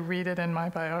to let you read it in my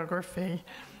biography.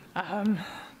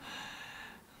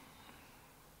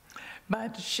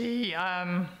 But she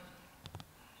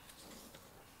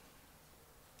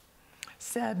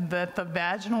said that the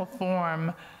vaginal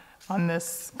form on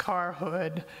this car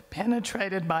hood,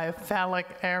 penetrated by a phallic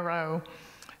arrow,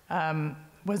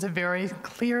 was a very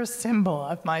clear symbol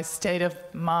of my state of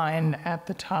mind at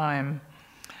the time.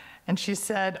 And she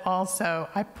said also,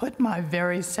 I put my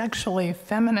very sexually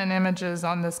feminine images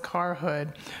on this car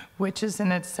hood, which is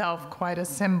in itself quite a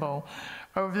symbol.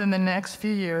 Over the next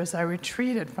few years, I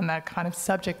retreated from that kind of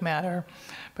subject matter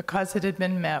because it had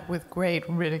been met with great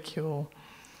ridicule.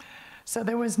 So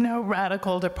there was no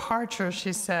radical departure,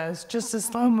 she says, just a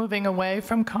slow moving away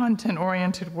from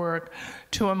content-oriented work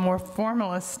to a more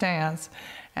formalist stance,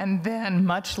 and then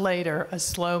much later, a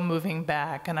slow moving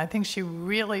back. And I think she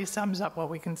really sums up what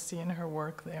we can see in her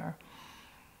work there.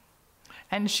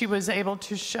 And she was able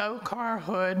to show car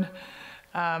hood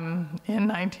in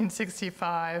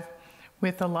 1965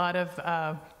 with a lot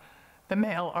of the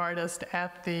male artists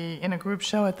in a group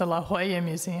show at the La Jolla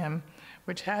Museum,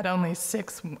 which had only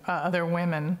 6 other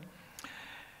women.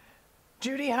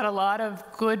 Judy had a lot of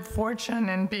good fortune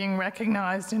in being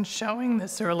recognized and showing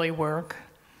this early work.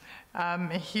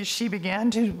 She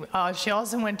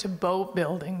also went to boat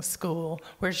building school,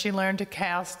 where she learned to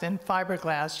cast in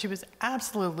fiberglass. She was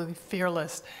absolutely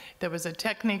fearless. There was a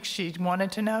technique she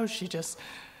wanted to know, she just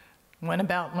went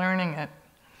about learning it.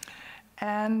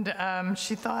 And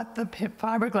she thought the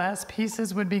fiberglass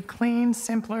pieces would be clean,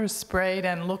 simpler, sprayed,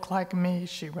 and look like me,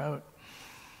 she wrote.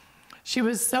 She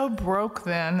was so broke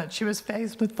then that she was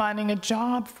faced with finding a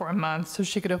job for a month so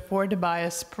she could afford to buy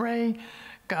a spray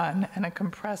gun and a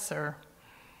compressor.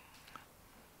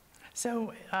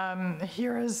 So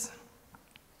here is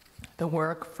the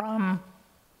work from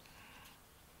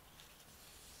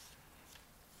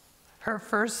her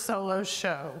first solo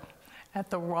show at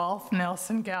the Rolf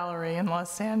Nelson Gallery in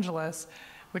Los Angeles,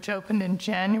 which opened in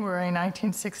January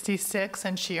 1966,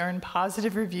 and she earned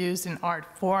positive reviews in Art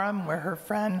Forum, where her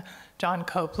friend John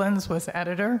Copeland's was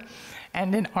editor,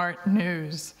 and in Art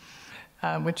News,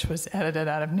 which was edited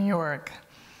out of New York.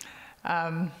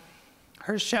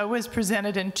 Her show was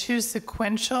presented in 2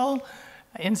 sequential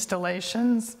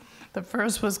installations. The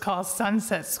first was called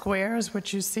Sunset Squares,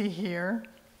 which you see here,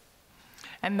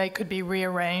 and they could be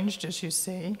rearranged, as you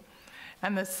see.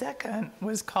 And the second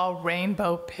was called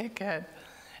Rainbow Picket,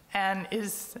 and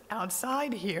is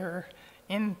outside here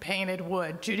in painted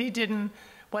wood. Judy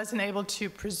wasn't able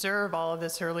to preserve all of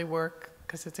this early work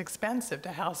because it's expensive to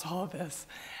house all of this,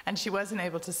 and she wasn't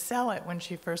able to sell it when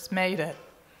she first made it.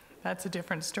 That's a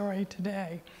different story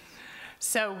today.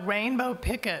 So Rainbow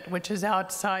Picket, which is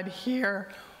outside here,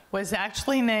 was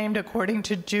actually named, according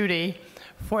to Judy,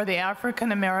 for the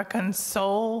African-American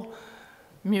soul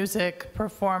music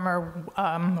performer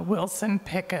Wilson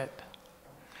Pickett.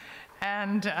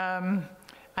 And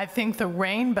I think the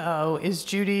rainbow is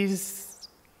Judy's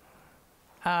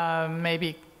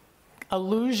maybe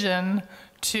allusion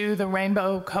to the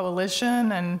Rainbow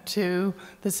Coalition and to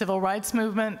the civil rights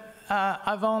movement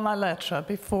avant la lettre,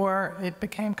 before it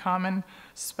became common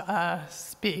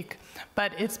speak.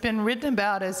 But it's been written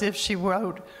about as if she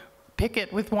wrote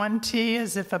picket with 1 T,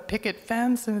 as if a picket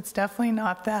fence, and it's definitely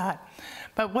not that.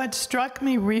 But what struck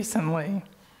me recently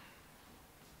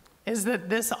is that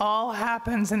this all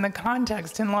happens in the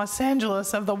context in Los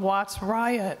Angeles of the Watts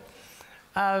riot,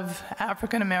 of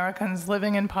African Americans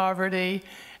living in poverty,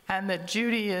 and that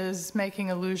Judy is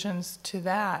making allusions to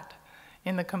that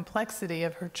in the complexity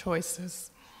of her choices.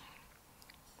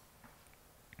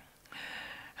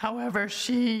 However,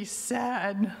 she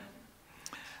said,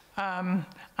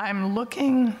 I'm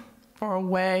looking for a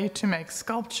way to make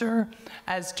sculpture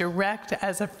as direct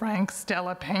as a Frank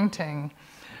Stella painting.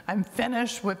 I'm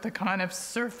finished with the kind of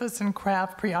surface and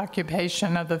craft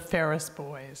preoccupation of the Ferris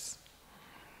boys.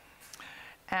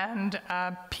 And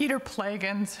Peter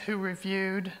Plagans, who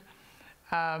reviewed,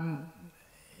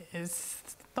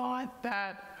 thought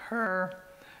that her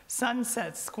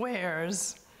Sunset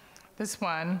Squares, this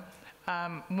one,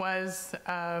 was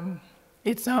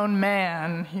its own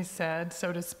man, he said,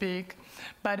 so to speak,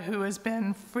 but who has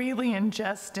been freely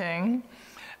ingesting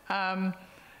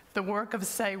the work of,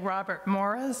 say, Robert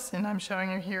Morris, and I'm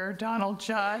showing you here Donald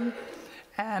Judd,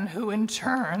 and who in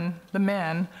turn, the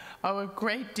men, owe a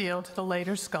great deal to the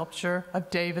later sculpture of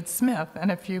David Smith and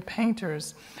a few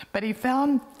painters. But he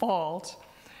found fault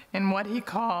in what he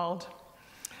called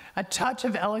a touch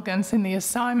of elegance in the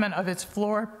assignment of its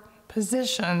floor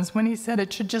positions when he said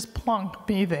it should just plunk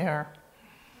be there.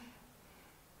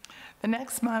 The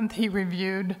next month he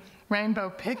reviewed Rainbow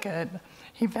Picket.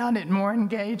 He found it more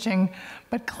engaging,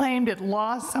 but claimed it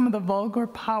lost some of the vulgar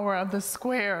power of the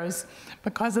squares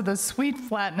because of the sweet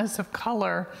flatness of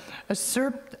color,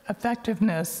 usurped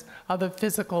effectiveness of the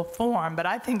physical form. But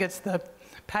I think it's the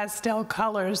pastel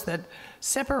colors that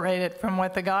separate it from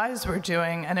what the guys were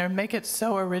doing and make it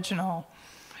so original.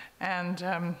 And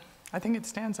I think it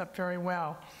stands up very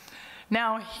well.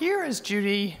 Now, here is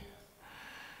Judy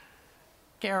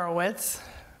Garowitz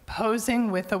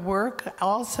posing with the work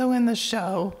also in the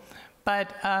show,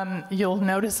 but you'll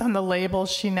notice on the label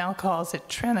she now calls it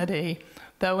Trinity,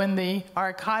 though in the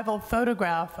archival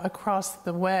photograph across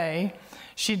the way,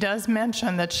 she does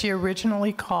mention that she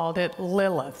originally called it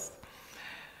Lilith.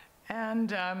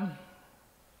 And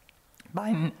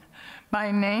by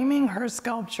naming her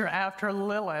sculpture after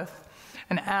Lilith,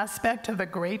 an aspect of the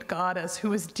great goddess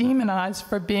who was demonized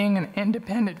for being an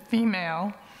independent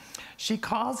female, she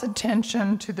calls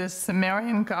attention to this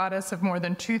Sumerian goddess of more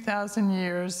than 2,000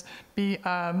 years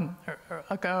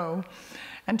ago,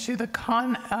 and to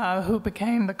the who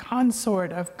became the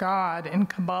consort of God in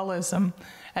Kabbalism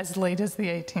as late as the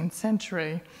 18th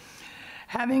century.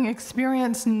 Having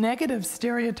experienced negative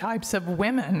stereotypes of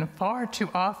women far too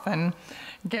often,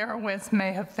 Garowitz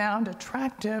may have found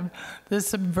attractive the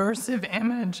subversive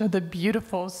image of the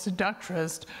beautiful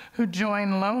seductress who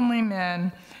joined lonely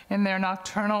men in their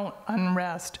nocturnal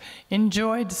unrest,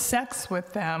 enjoyed sex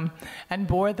with them, and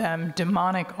bore them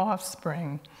demonic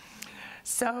offspring.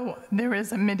 So there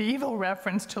is a medieval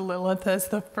reference to Lilith as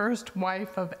the first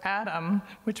wife of Adam,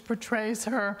 which portrays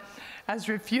her as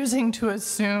refusing to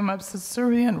assume a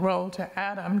subservient role to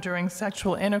Adam during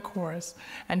sexual intercourse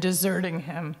and deserting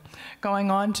him, going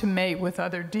on to mate with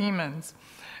other demons.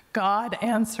 God,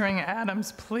 answering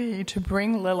Adam's plea to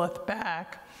bring Lilith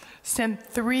back, sent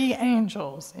 3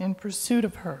 angels in pursuit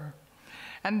of her.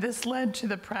 And this led to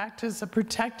the practice of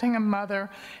protecting a mother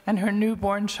and her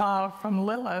newborn child from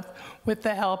Lilith with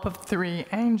the help of 3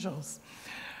 angels.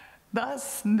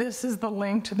 Thus, this is the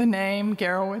link to the name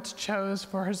Garowitz chose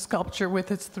for her sculpture with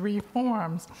its 3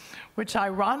 forms, which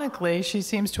ironically she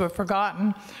seems to have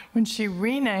forgotten when she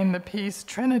renamed the piece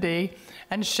Trinity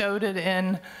and showed it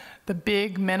in the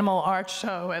big minimal art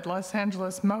show at Los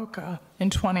Angeles MoCA in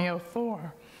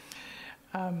 2004.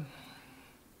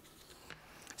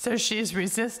 So she's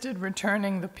resisted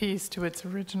returning the piece to its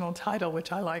original title,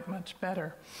 which I like much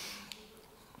better.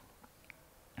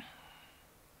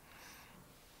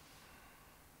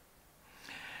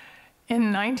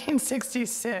 In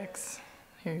 1966,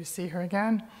 here you see her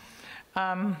again,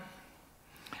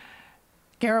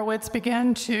 Garowitz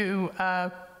began to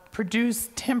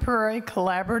produce temporary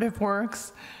collaborative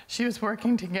works. She was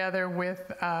working together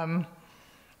with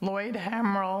Lloyd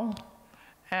Hamrill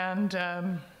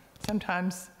and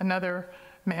sometimes another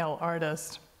male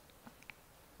artist.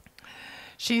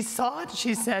 She sought,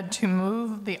 she said, to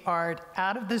move the art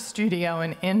out of the studio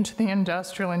and into the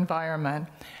industrial environment.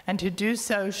 And to do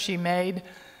so, she made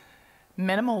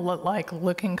minimal-like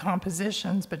looking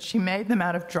compositions, but she made them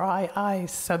out of dry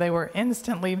ice, so they were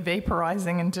instantly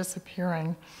vaporizing and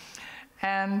disappearing.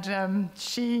 And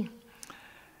she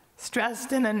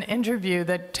stressed in an interview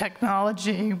that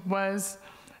technology was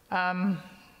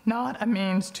not a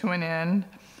means to an end,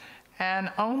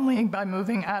 and only by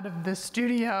moving out of the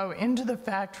studio into the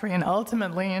factory and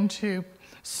ultimately into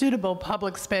suitable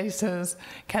public spaces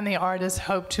can the artist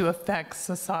hope to affect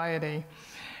society.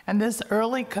 And this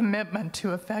early commitment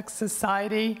to affect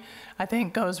society, I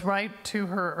think, goes right to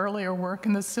her earlier work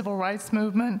in the civil rights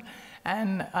movement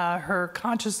and her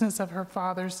consciousness of her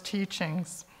father's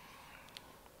teachings.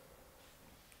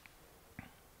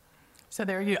 So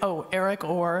there you, oh, Eric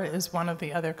Orr is one of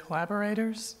the other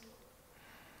collaborators.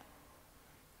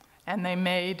 And they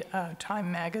made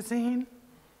Time magazine.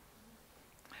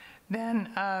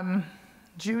 Then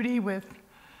Judy with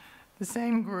the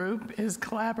same group is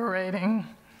collaborating.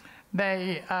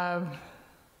 They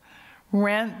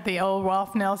rent, the old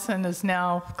Rolf Nelson has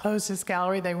now closed his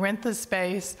gallery. They rent the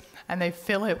space and they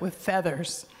fill it with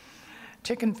feathers,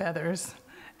 chicken feathers,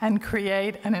 and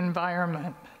create an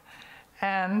environment.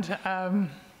 And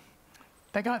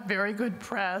they got very good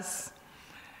press.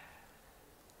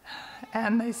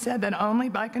 And they said that only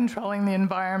by controlling the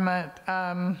environment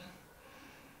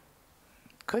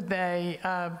could they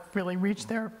really reach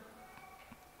their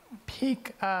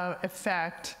peak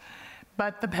effect.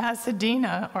 But the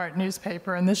Pasadena art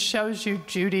newspaper, and this shows you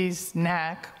Judy's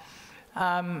knack,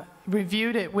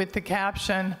 reviewed it with the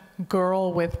caption,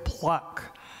 "Girl with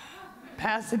Pluck."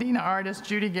 Pasadena artist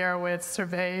Judy Garowitz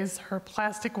surveys her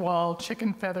plastic wall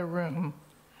chicken feather room.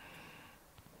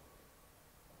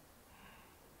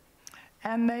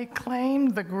 And they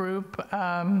claimed the group,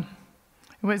 it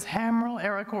was Hamrill,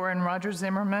 Eric Orr, and Roger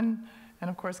Zimmerman, and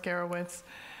of course Garowitz,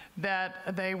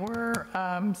 that they were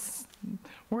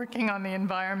working on the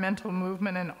environmental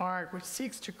movement in art, which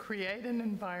seeks to create an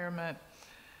environment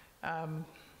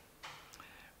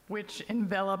which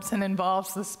envelops and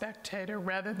involves the spectator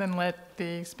rather than let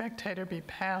the spectator be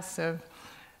passive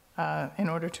in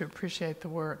order to appreciate the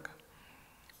work.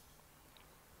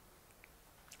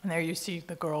 And there you see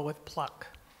the girl with pluck.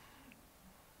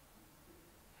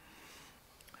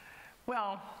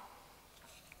 Well,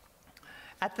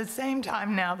 at the same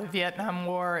time now, the Vietnam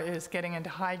War is getting into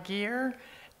high gear,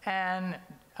 and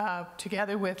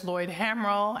together with Lloyd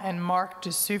Hamrill and Mark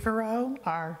DeSuvero,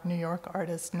 our New York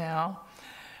artist now,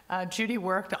 Judy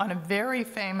worked on a very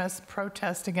famous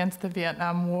protest against the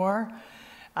Vietnam War,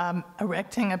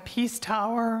 erecting a peace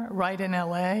tower right in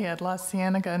LA at La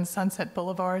Cienega and Sunset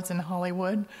Boulevards in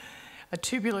Hollywood, a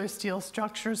tubular steel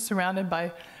structure surrounded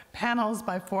by panels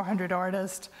by 400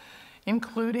 artists,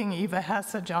 including Eva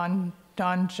Hesse, Don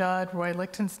Judd, Roy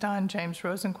Lichtenstein, James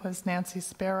Rosenquist, Nancy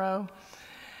Sparrow.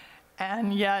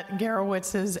 And yet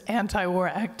Gerowitz's anti-war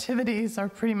activities are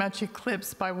pretty much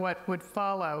eclipsed by what would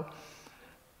follow.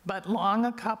 But long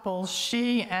a couple,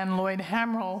 she and Lloyd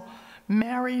Hamrill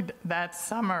married that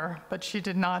summer, but she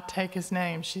did not take his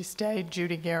name. She stayed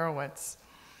Judy Gerowitz.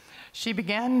 She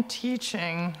began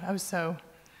teaching, so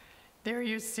there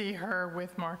you see her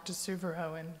with Mark de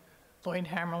Souvero and Lloyd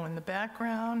Hamrill in the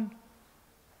background.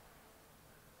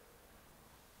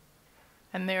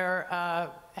 And there,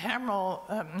 de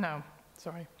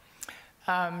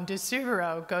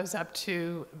Souvero goes up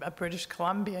to British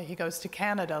Columbia. He goes to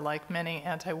Canada, like many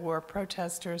anti-war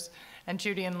protesters, and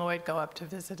Judy and Lloyd go up to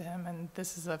visit him. And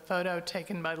this is a photo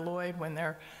taken by Lloyd when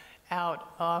they're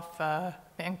out off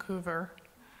Vancouver,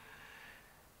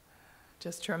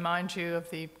 just to remind you of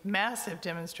the massive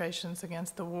demonstrations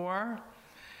against the war.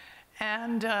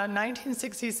 And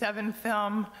 1967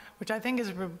 film, which I think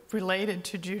is related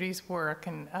to Judy's work,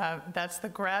 and that's The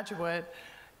Graduate.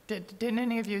 Didn't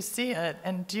any of you see it?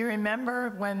 And do you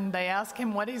remember when they ask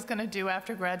him what he's going to do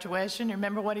after graduation? You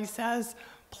remember what he says?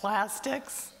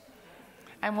 Plastics.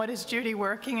 And what is Judy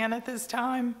working in at this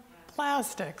time?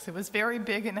 Plastics. It was very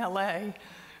big in LA.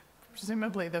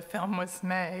 Presumably the film was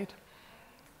made.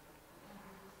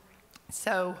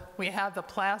 So we have the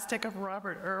plastic of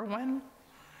Robert Irwin,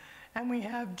 and we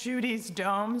have Judy's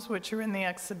domes, which are in the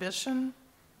exhibition.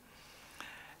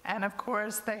 And of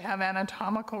course, they have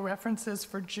anatomical references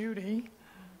for Judy.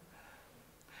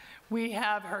 We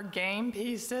have her game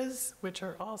pieces, which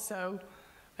are also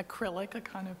acrylic, a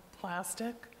kind of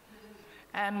plastic.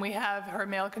 And we have her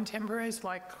male contemporaries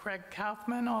like Craig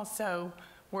Kaufman, also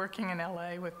working in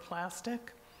LA with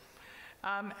plastic.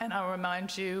 And I'll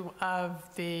remind you of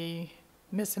the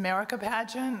Miss America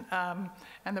pageant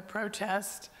and the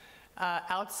protest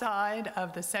outside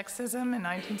of the sexism in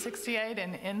 1968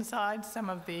 and inside some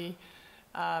of the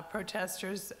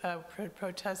protesters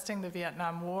protesting the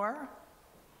Vietnam War.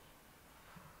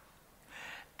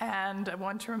 And I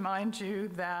want to remind you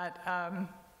that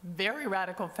very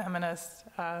radical feminist,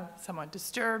 somewhat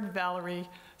disturbed, Valerie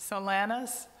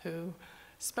Solanas, who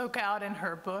spoke out in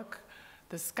her book,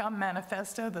 The Scum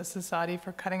Manifesto, the Society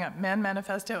for Cutting Up Men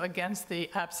Manifesto, against the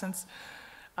absence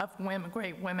of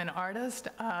great women artists.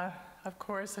 Of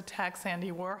course, attacks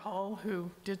Andy Warhol,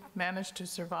 who did manage to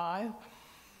survive.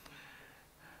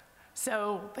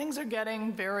 So things are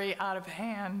getting very out of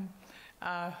hand.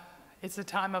 It's a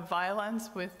time of violence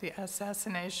with the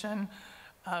assassination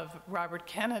of Robert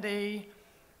Kennedy,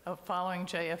 of following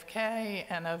JFK,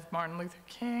 and of Martin Luther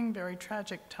King, very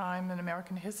tragic time in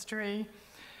American history.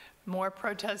 More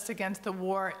protests against the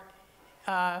war.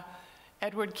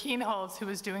 Edward Kienholz, who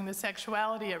was doing the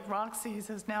sexuality at Roxy's,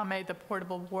 has now made the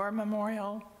portable war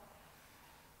memorial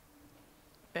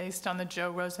based on the Joe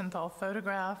Rosenthal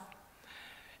photograph.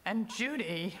 And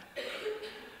Judy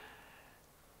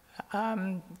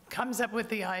comes up with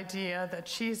the idea that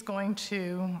she's going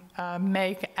to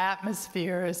make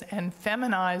atmospheres and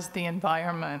feminize the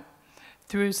environment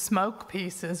through smoke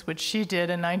pieces, which she did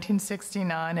in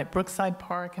 1969 at Brookside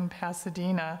Park in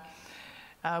Pasadena,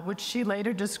 which she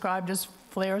later described as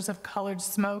flares of colored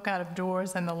smoke out of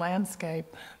doors and the landscape.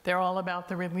 They're all about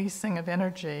the releasing of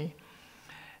energy.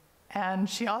 And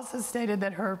she also stated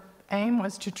that her aim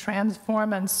was to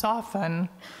transform and soften,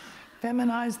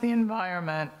 feminize the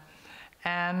environment.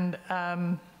 And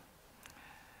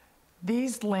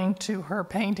these link to her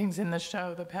paintings in the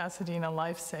show, The Pasadena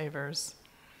Lifesavers.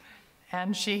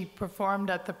 And she performed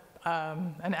at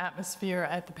an atmosphere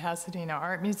at the Pasadena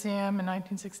Art Museum in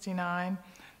 1969.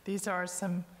 These are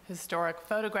some historic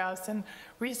photographs, and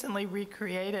recently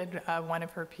recreated one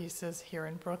of her pieces here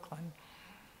in Brooklyn.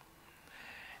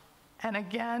 And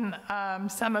again,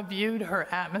 some viewed her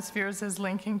atmospheres as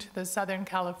linking to the Southern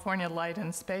California light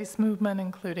and space movement,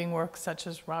 including works such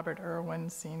as Robert Irwin,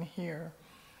 seen here.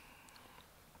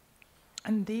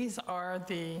 And these are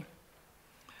the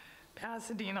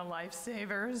Pasadena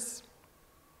Lifesavers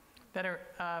that are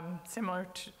similar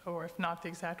to, or if not the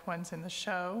exact ones in the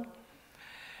show.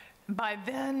 By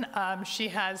then, she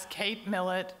has Kate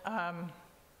Millett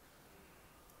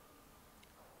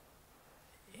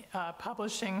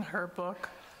publishing her book,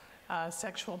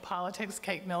 Sexual Politics.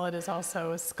 Kate Millett is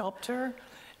also a sculptor,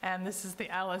 and this is the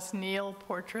Alice Neal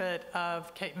portrait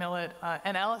of Kate Millett.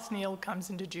 And Alice Neal comes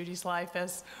into Judy's life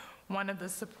as one of the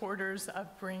supporters of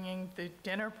bringing the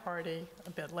dinner party a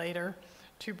bit later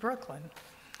to Brooklyn.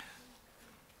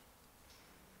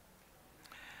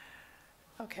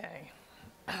 Okay.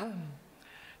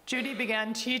 Judy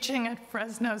began teaching at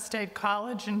Fresno State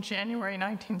College in January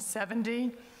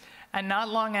 1970, and not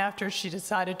long after, she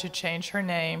decided to change her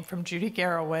name from Judy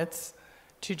Gerowitz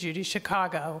to Judy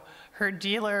Chicago. Her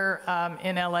dealer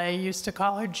in LA used to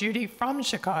call her Judy from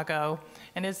Chicago,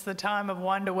 and it's the time of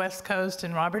Wanda West Coast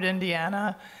and Robert,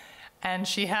 Indiana. And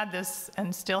she had this,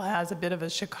 and still has, a bit of a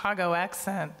Chicago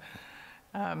accent.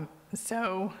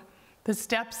 So the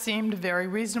steps seemed very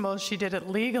reasonable. She did it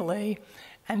legally.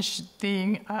 And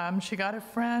she got a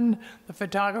friend, the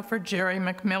photographer Jerry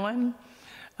McMillan,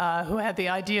 who had the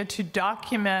idea to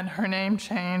document her name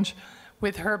change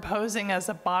with her posing as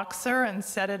a boxer and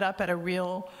set it up at a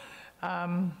real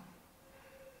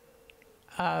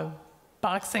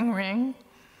boxing ring.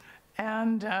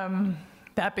 And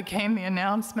that became the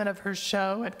announcement of her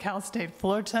show at Cal State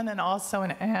Fullerton, and also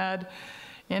an ad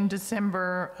in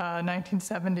December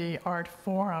 1970 Art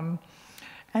Forum.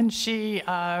 And she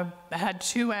had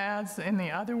 2 ads in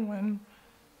the other one.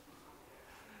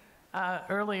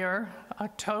 Earlier,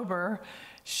 October,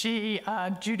 Judy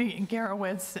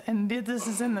Garowitz, and this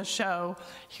is in the show,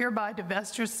 hereby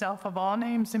divests herself of all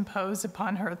names imposed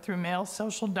upon her through male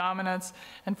social dominance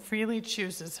and freely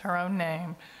chooses her own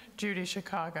name, Judy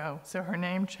Chicago. So her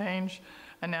name change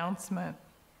announcement.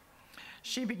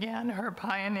 She began her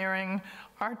pioneering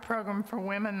art program for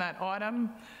women that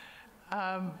autumn.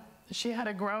 She had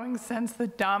a growing sense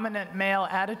that dominant male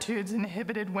attitudes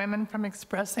inhibited women from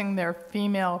expressing their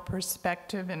female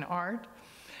perspective in art.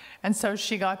 And so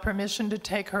she got permission to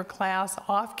take her class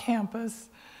off campus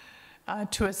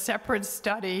to a separate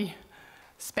study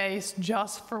space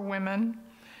just for women.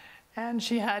 And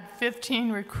she had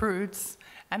 15 recruits,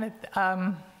 and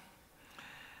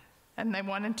they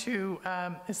wanted to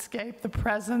escape the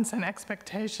presence and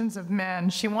expectations of men.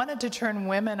 She wanted to turn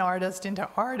women artists into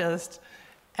artists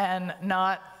and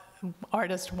not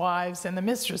artist wives and the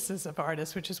mistresses of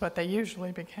artists, which is what they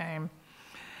usually became.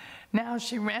 Now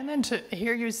she ran into,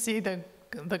 here you see the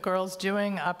girls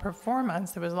doing a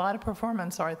performance. There was a lot of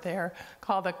performance art there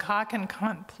called the Cock and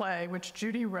Cunt play, which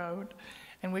Judy wrote,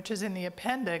 and which is in the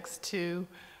appendix to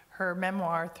her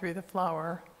memoir, Through the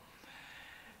Flower.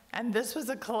 And this was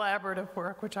a collaborative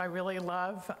work, which I really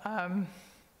love,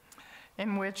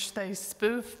 in which they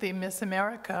spoof the Miss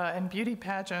America and beauty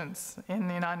pageants in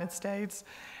the United States,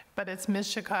 but it's Miss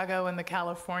Chicago and the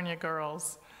California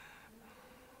girls.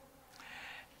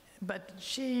 But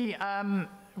she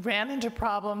ran into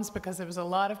problems because there was a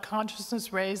lot of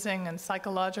consciousness raising and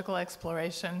psychological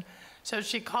exploration. So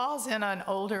she calls in an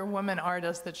older woman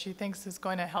artist that she thinks is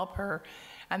going to help her,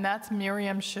 and that's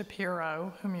Miriam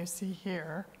Shapiro, whom you see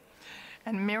here.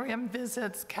 And Miriam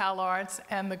visits Cal Arts,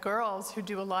 and the girls who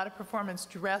do a lot of performance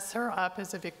dress her up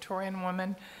as a Victorian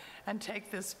woman and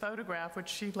take this photograph, which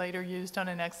she later used on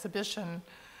an exhibition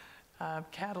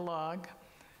catalog.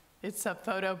 It's a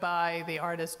photo by the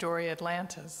artist Dory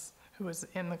Atlantis, who was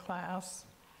in the class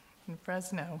in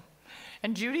Fresno.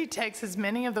 And Judy takes as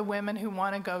many of the women who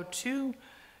want to go to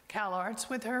Cal Arts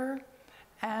with her,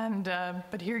 and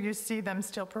but here you see them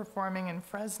still performing in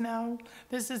Fresno.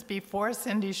 This is before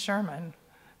Cindy Sherman,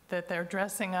 that they're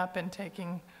dressing up and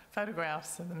taking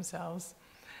photographs of themselves.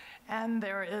 And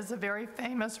there is a very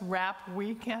famous rap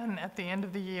weekend at the end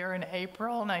of the year in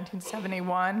April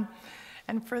 1971.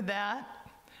 And for that,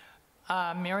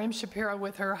 Miriam Shapiro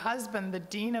with her husband, the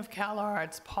Dean of Cal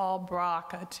Arts, Paul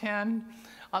Baruch, attend,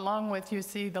 along with, you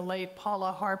see, the late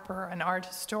Paula Harper, an art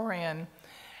historian.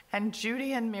 And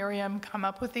Judy and Miriam come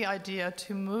up with the idea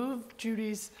to move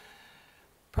Judy's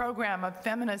program of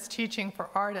feminist teaching for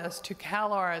artists to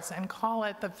Cal Arts and call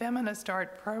it the Feminist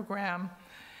Art Program.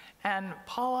 And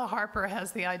Paula Harper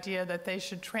has the idea that they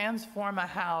should transform a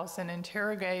house and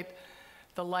interrogate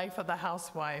the life of the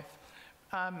housewife.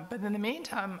 But in the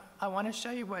meantime, I want to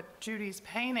show you what Judy's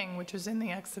painting, which is in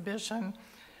the exhibition,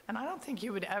 and I don't think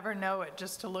you would ever know it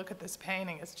just to look at this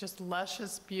painting. It's just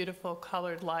luscious, beautiful,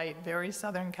 colored light, very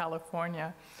Southern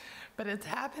California. But it's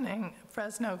happening,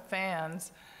 Fresno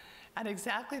fans, at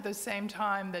exactly the same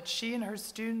time that she and her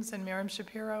students and Miriam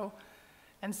Shapiro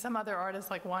and some other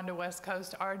artists like Wanda West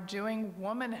Coast are doing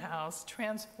Woman House,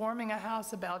 transforming a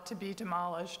house about to be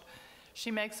demolished.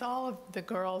 She makes all of the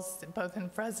girls, both in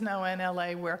Fresno and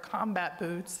LA, wear combat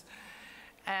boots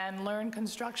and learn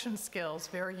construction skills,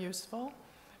 very useful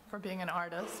for being an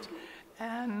artist.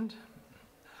 And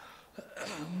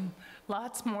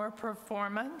lots more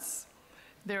performance.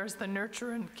 There's the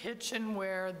nurture kitchen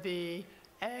where the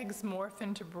eggs morph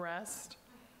into breast.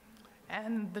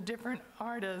 And the different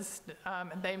artists,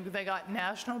 they got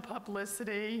national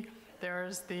publicity.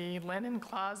 There's the linen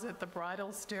closet, the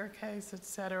bridal staircase,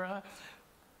 etc.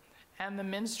 And the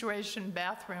menstruation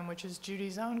bathroom, which is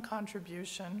Judy's own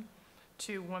contribution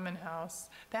to Woman House.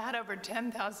 They had over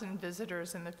 10,000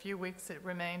 visitors in the few weeks it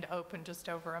remained open, just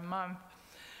over a month.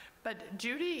 But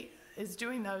Judy is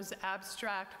doing those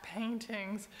abstract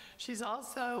paintings. She's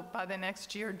also, by the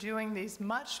next year, doing these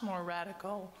much more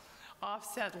radical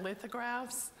offset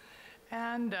lithographs.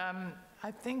 And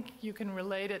I think you can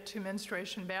relate it to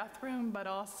Menstruation Bathroom, but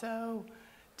also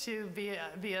to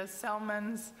via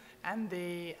Selman's and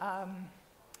the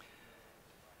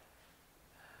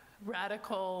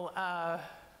radical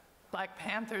Black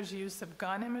Panther's use of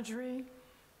gun imagery.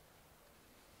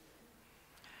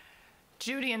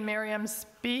 Judy and Miriam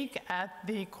speak at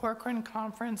the Corcoran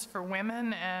Conference for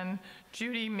Women, and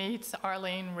Judy meets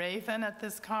Arlene Raven at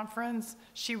this conference.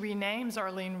 She renames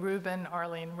Arlene Rubin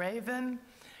Arlene Raven,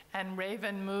 and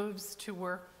Raven moves to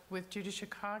work with Judy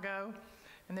Chicago,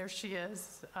 and there she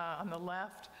is on the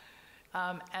left.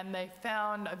 And they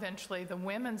found eventually the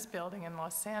Women's Building in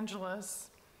Los Angeles,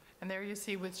 and there you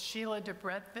see with Sheila de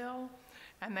Bretteville,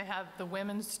 and they have the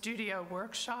Women's Studio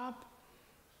Workshop.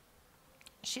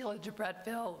 Sheila de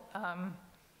Bretteville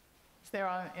is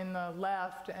there in the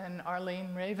left, and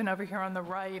Arlene Raven over here on the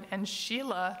right. And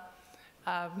Sheila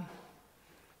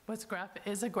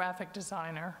is a graphic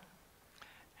designer.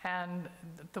 And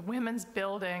the Women's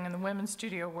Building and the Women's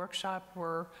Studio Workshop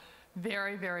were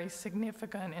very, very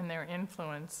significant in their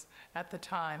influence at the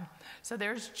time. So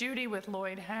there's Judy with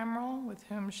Lloyd Hamrill,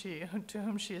 to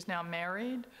whom she is now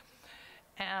married.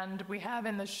 And we have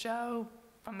in the show,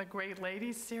 from the Great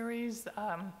Ladies series,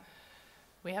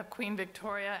 we have Queen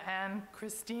Victoria and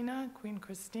Queen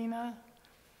Christina.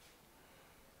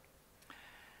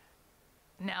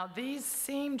 Now, these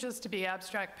seem just to be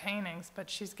abstract paintings, but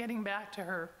she's getting back to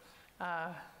her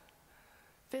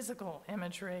physical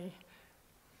imagery.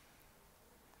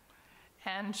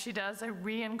 And she does a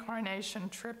reincarnation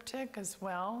triptych as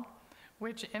well,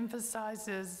 which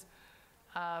emphasizes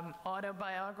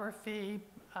autobiography,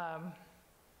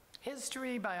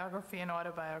 history, biography, and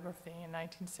autobiography in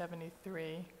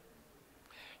 1973.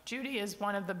 Judy is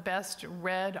one of the best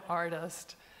read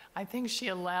artists. I think she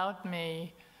allowed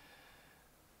me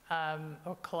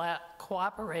or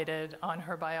cooperated on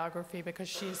her biography because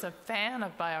she's a fan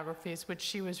of biographies, which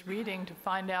she was reading to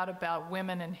find out about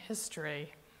women in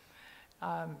history.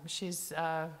 She's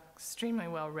extremely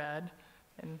well read,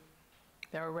 and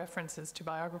there are references to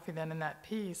biography then in that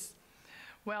piece.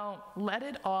 Well, Let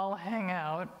It All Hang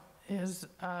Out is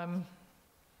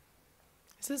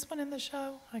this one in the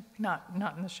show? Not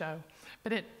in the show,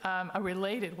 but a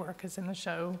related work is in the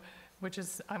show, which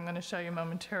is I'm going to show you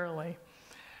momentarily.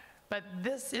 But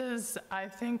this is, I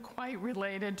think, quite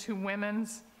related to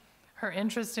her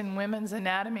interest in women's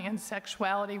anatomy and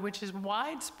sexuality, which is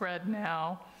widespread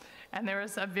now. And there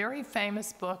is a very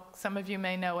famous book, some of you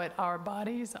may know it, Our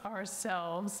Bodies,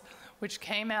 Ourselves, which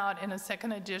came out in a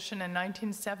second edition in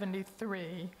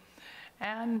 1973.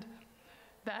 And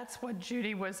that's what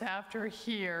Judy was after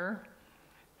here.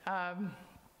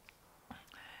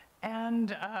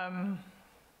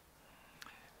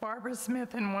 Barbara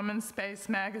Smith in Woman's Space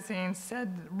magazine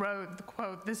wrote,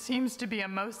 quote, "This seems to be a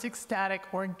most ecstatic,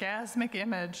 orgasmic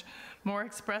image, more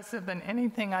expressive than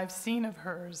anything I've seen of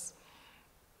hers."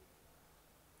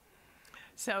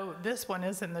 So this one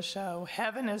is in the show.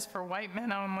 Heaven is for White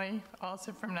Men Only,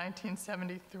 also from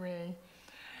 1973.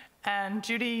 And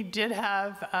Judy did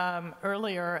have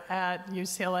earlier at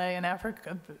UCLA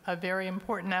a very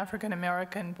important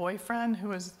African-American boyfriend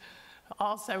who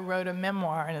also wrote a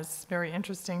memoir, and it's very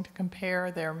interesting to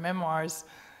compare their memoirs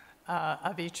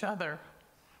of each other,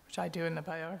 which I do in the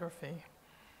biography.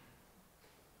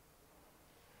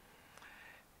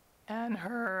 And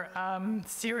her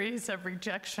series of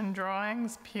rejection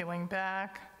drawings, Peeling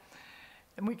Back.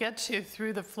 And we get to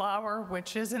Through the Flower,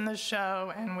 which is in the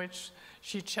show, and which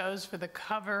she chose for the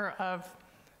cover of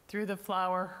Through the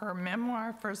Flower, her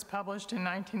memoir, first published in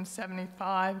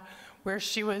 1975, where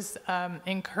she was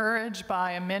encouraged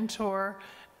by a mentor,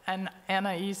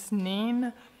 Anais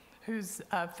Nin, who's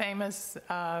famously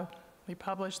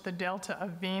published The Delta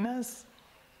of Venus.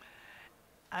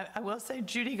 I will say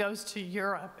Judy goes to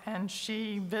Europe, and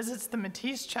she visits the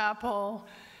Matisse Chapel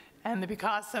and the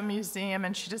Picasso Museum,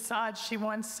 and she decides she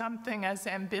wants something as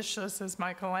ambitious as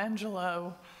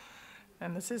Michelangelo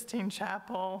and the Sistine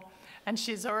Chapel. And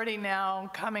she's already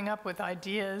now coming up with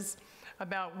ideas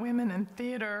about women in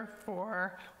theater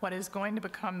for what is going to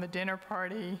become the dinner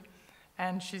party.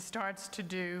 And she starts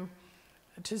to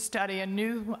study a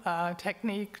new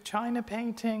technique, China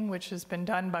painting, which has been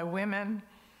done by women.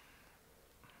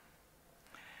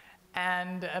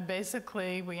 And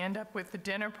basically, we end up with the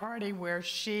dinner party where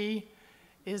she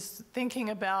is thinking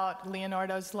about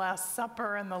Leonardo's Last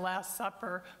Supper and the Last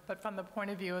Supper, but from the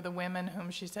point of view of the women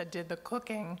whom she said did the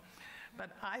cooking. but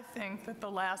I think that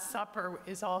the Last Supper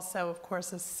is also, of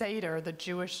course, a Seder, the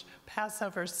Jewish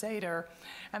Passover Seder.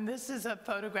 And this is a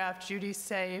photograph Judy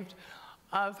saved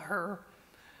of her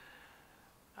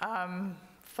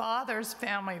father's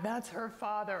family. That's her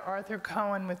father, Arthur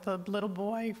Cohen, with the little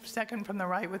boy, second from the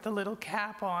right, with the little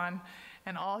cap on,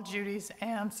 and all Judy's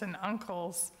aunts and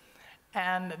uncles.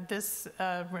 And this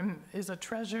is a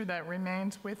treasure that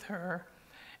remains with her.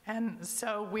 And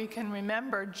so we can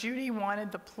remember Judy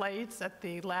wanted the plates at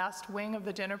the last wing of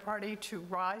the dinner party to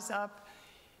rise up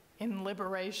in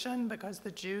liberation, because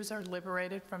the Jews are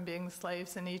liberated from being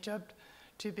slaves in Egypt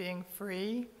to being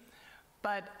free.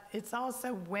 But it's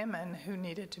also women who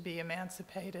needed to be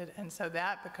emancipated, and so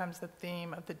that becomes the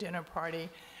theme of the dinner party.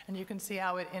 And you can see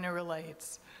how it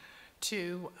interrelates to,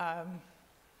 you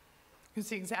can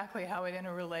see exactly how it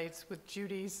interrelates with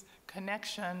Judy's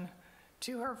connection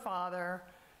to her father,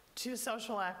 to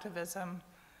social activism.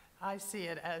 I see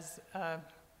it as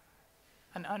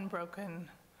an unbroken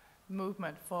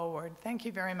movement forward. Thank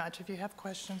you very much. If you have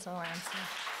questions, I'll answer.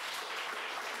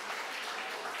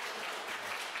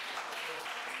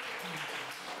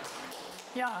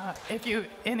 Yeah, if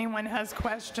anyone has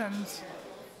questions.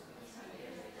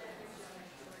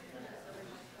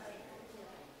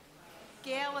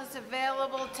 Gail is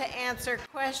available to answer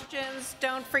questions.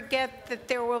 Don't forget that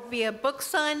there will be a book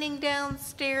signing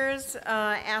downstairs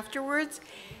afterwards.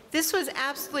 This was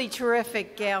absolutely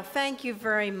terrific, Gail. Thank you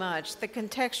very much. The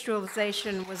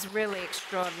contextualization was really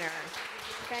extraordinary.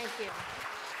 Thank you.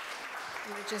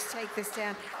 Let me just take this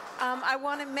down. I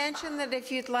want to mention that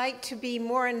if you'd like to be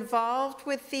more involved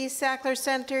with the Sackler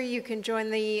Center, you can join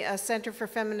the Center for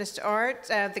Feminist Art,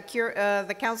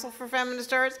 the Council for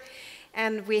Feminist Arts,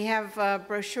 and we have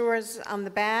brochures on the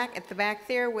back, at the back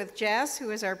there, with Jess,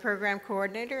 who is our program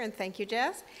coordinator, and thank you,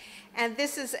 Jess. And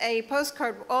this is a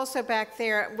postcard also back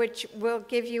there, which will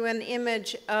give you an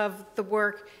image of the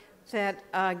work that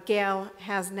Gail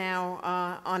has now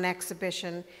on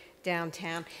exhibition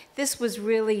downtown. This was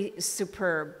really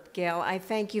superb, Gail. I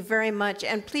thank you very much.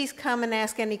 And please come and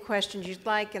ask any questions you'd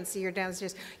like and see her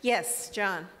downstairs. Yes,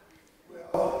 John.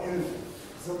 Well, in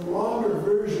some longer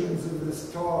versions of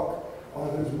this talk,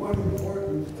 there's one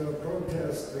important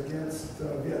protest against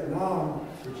Vietnam,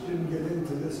 which didn't get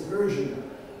into this version,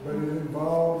 but it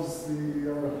involves the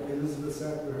Elizabeth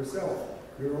Sackler herself.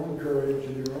 Your own courage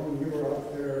and you were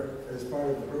out there as part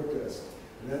of the protest.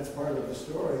 And that's part of the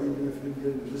story, even if you didn't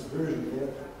get into this version yet.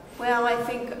 Well, I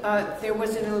think there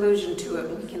was an allusion to it.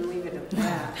 We can leave it at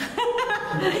that.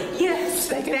 Yes.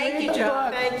 Thank you,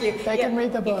 John. Thank you. They can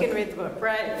read the book. You can read the book,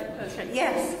 right? That's right.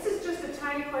 Yes. This is just a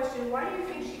tiny question. Why do you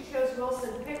think she chose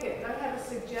Wilson Pickett? I have a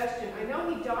suggestion. I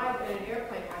know he died in an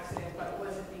airplane accident, but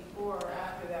was it before or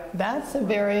after that? That's a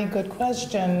very good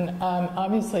question.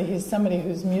 Obviously, he's somebody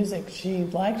whose music she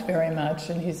liked very much,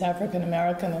 and he's African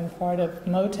American and part of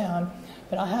Motown.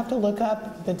 But I'll have to look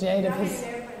up the date of his.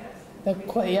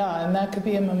 Yeah, and that could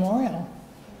be a memorial.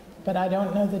 But I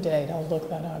don't know the date. I'll look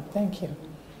that up. Thank you.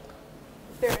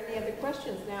 If there are any other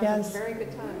questions now, yes. It's a very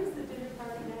good time. Where's the dinner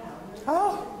party now?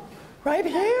 Oh, right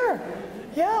here.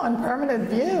 Yeah, on Permanent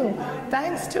View.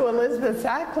 Thanks to Elizabeth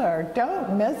Sackler.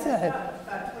 Don't miss it.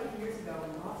 About 20 years ago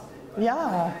in Boston.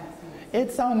 Yeah.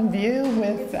 It's on View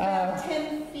with... It's about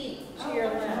 10 feet to your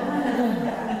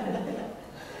left.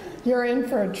 You're in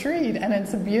for a treat, and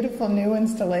it's a beautiful new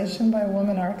installation by a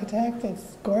woman architect.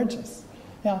 It's gorgeous.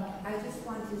 Yeah. I just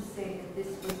want to say that this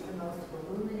was the most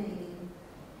illuminating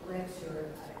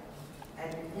lecture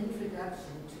and an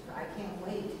introduction to, I can't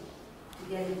wait to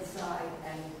get inside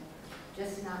and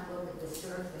just not look at the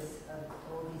surface of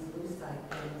all these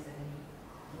lucite things and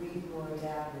read more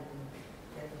about it and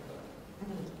get the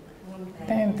book.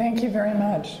 And thank you very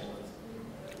much.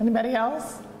 Anybody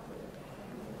else?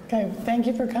 Okay, thank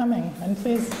you for coming, and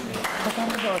please look on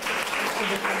the book.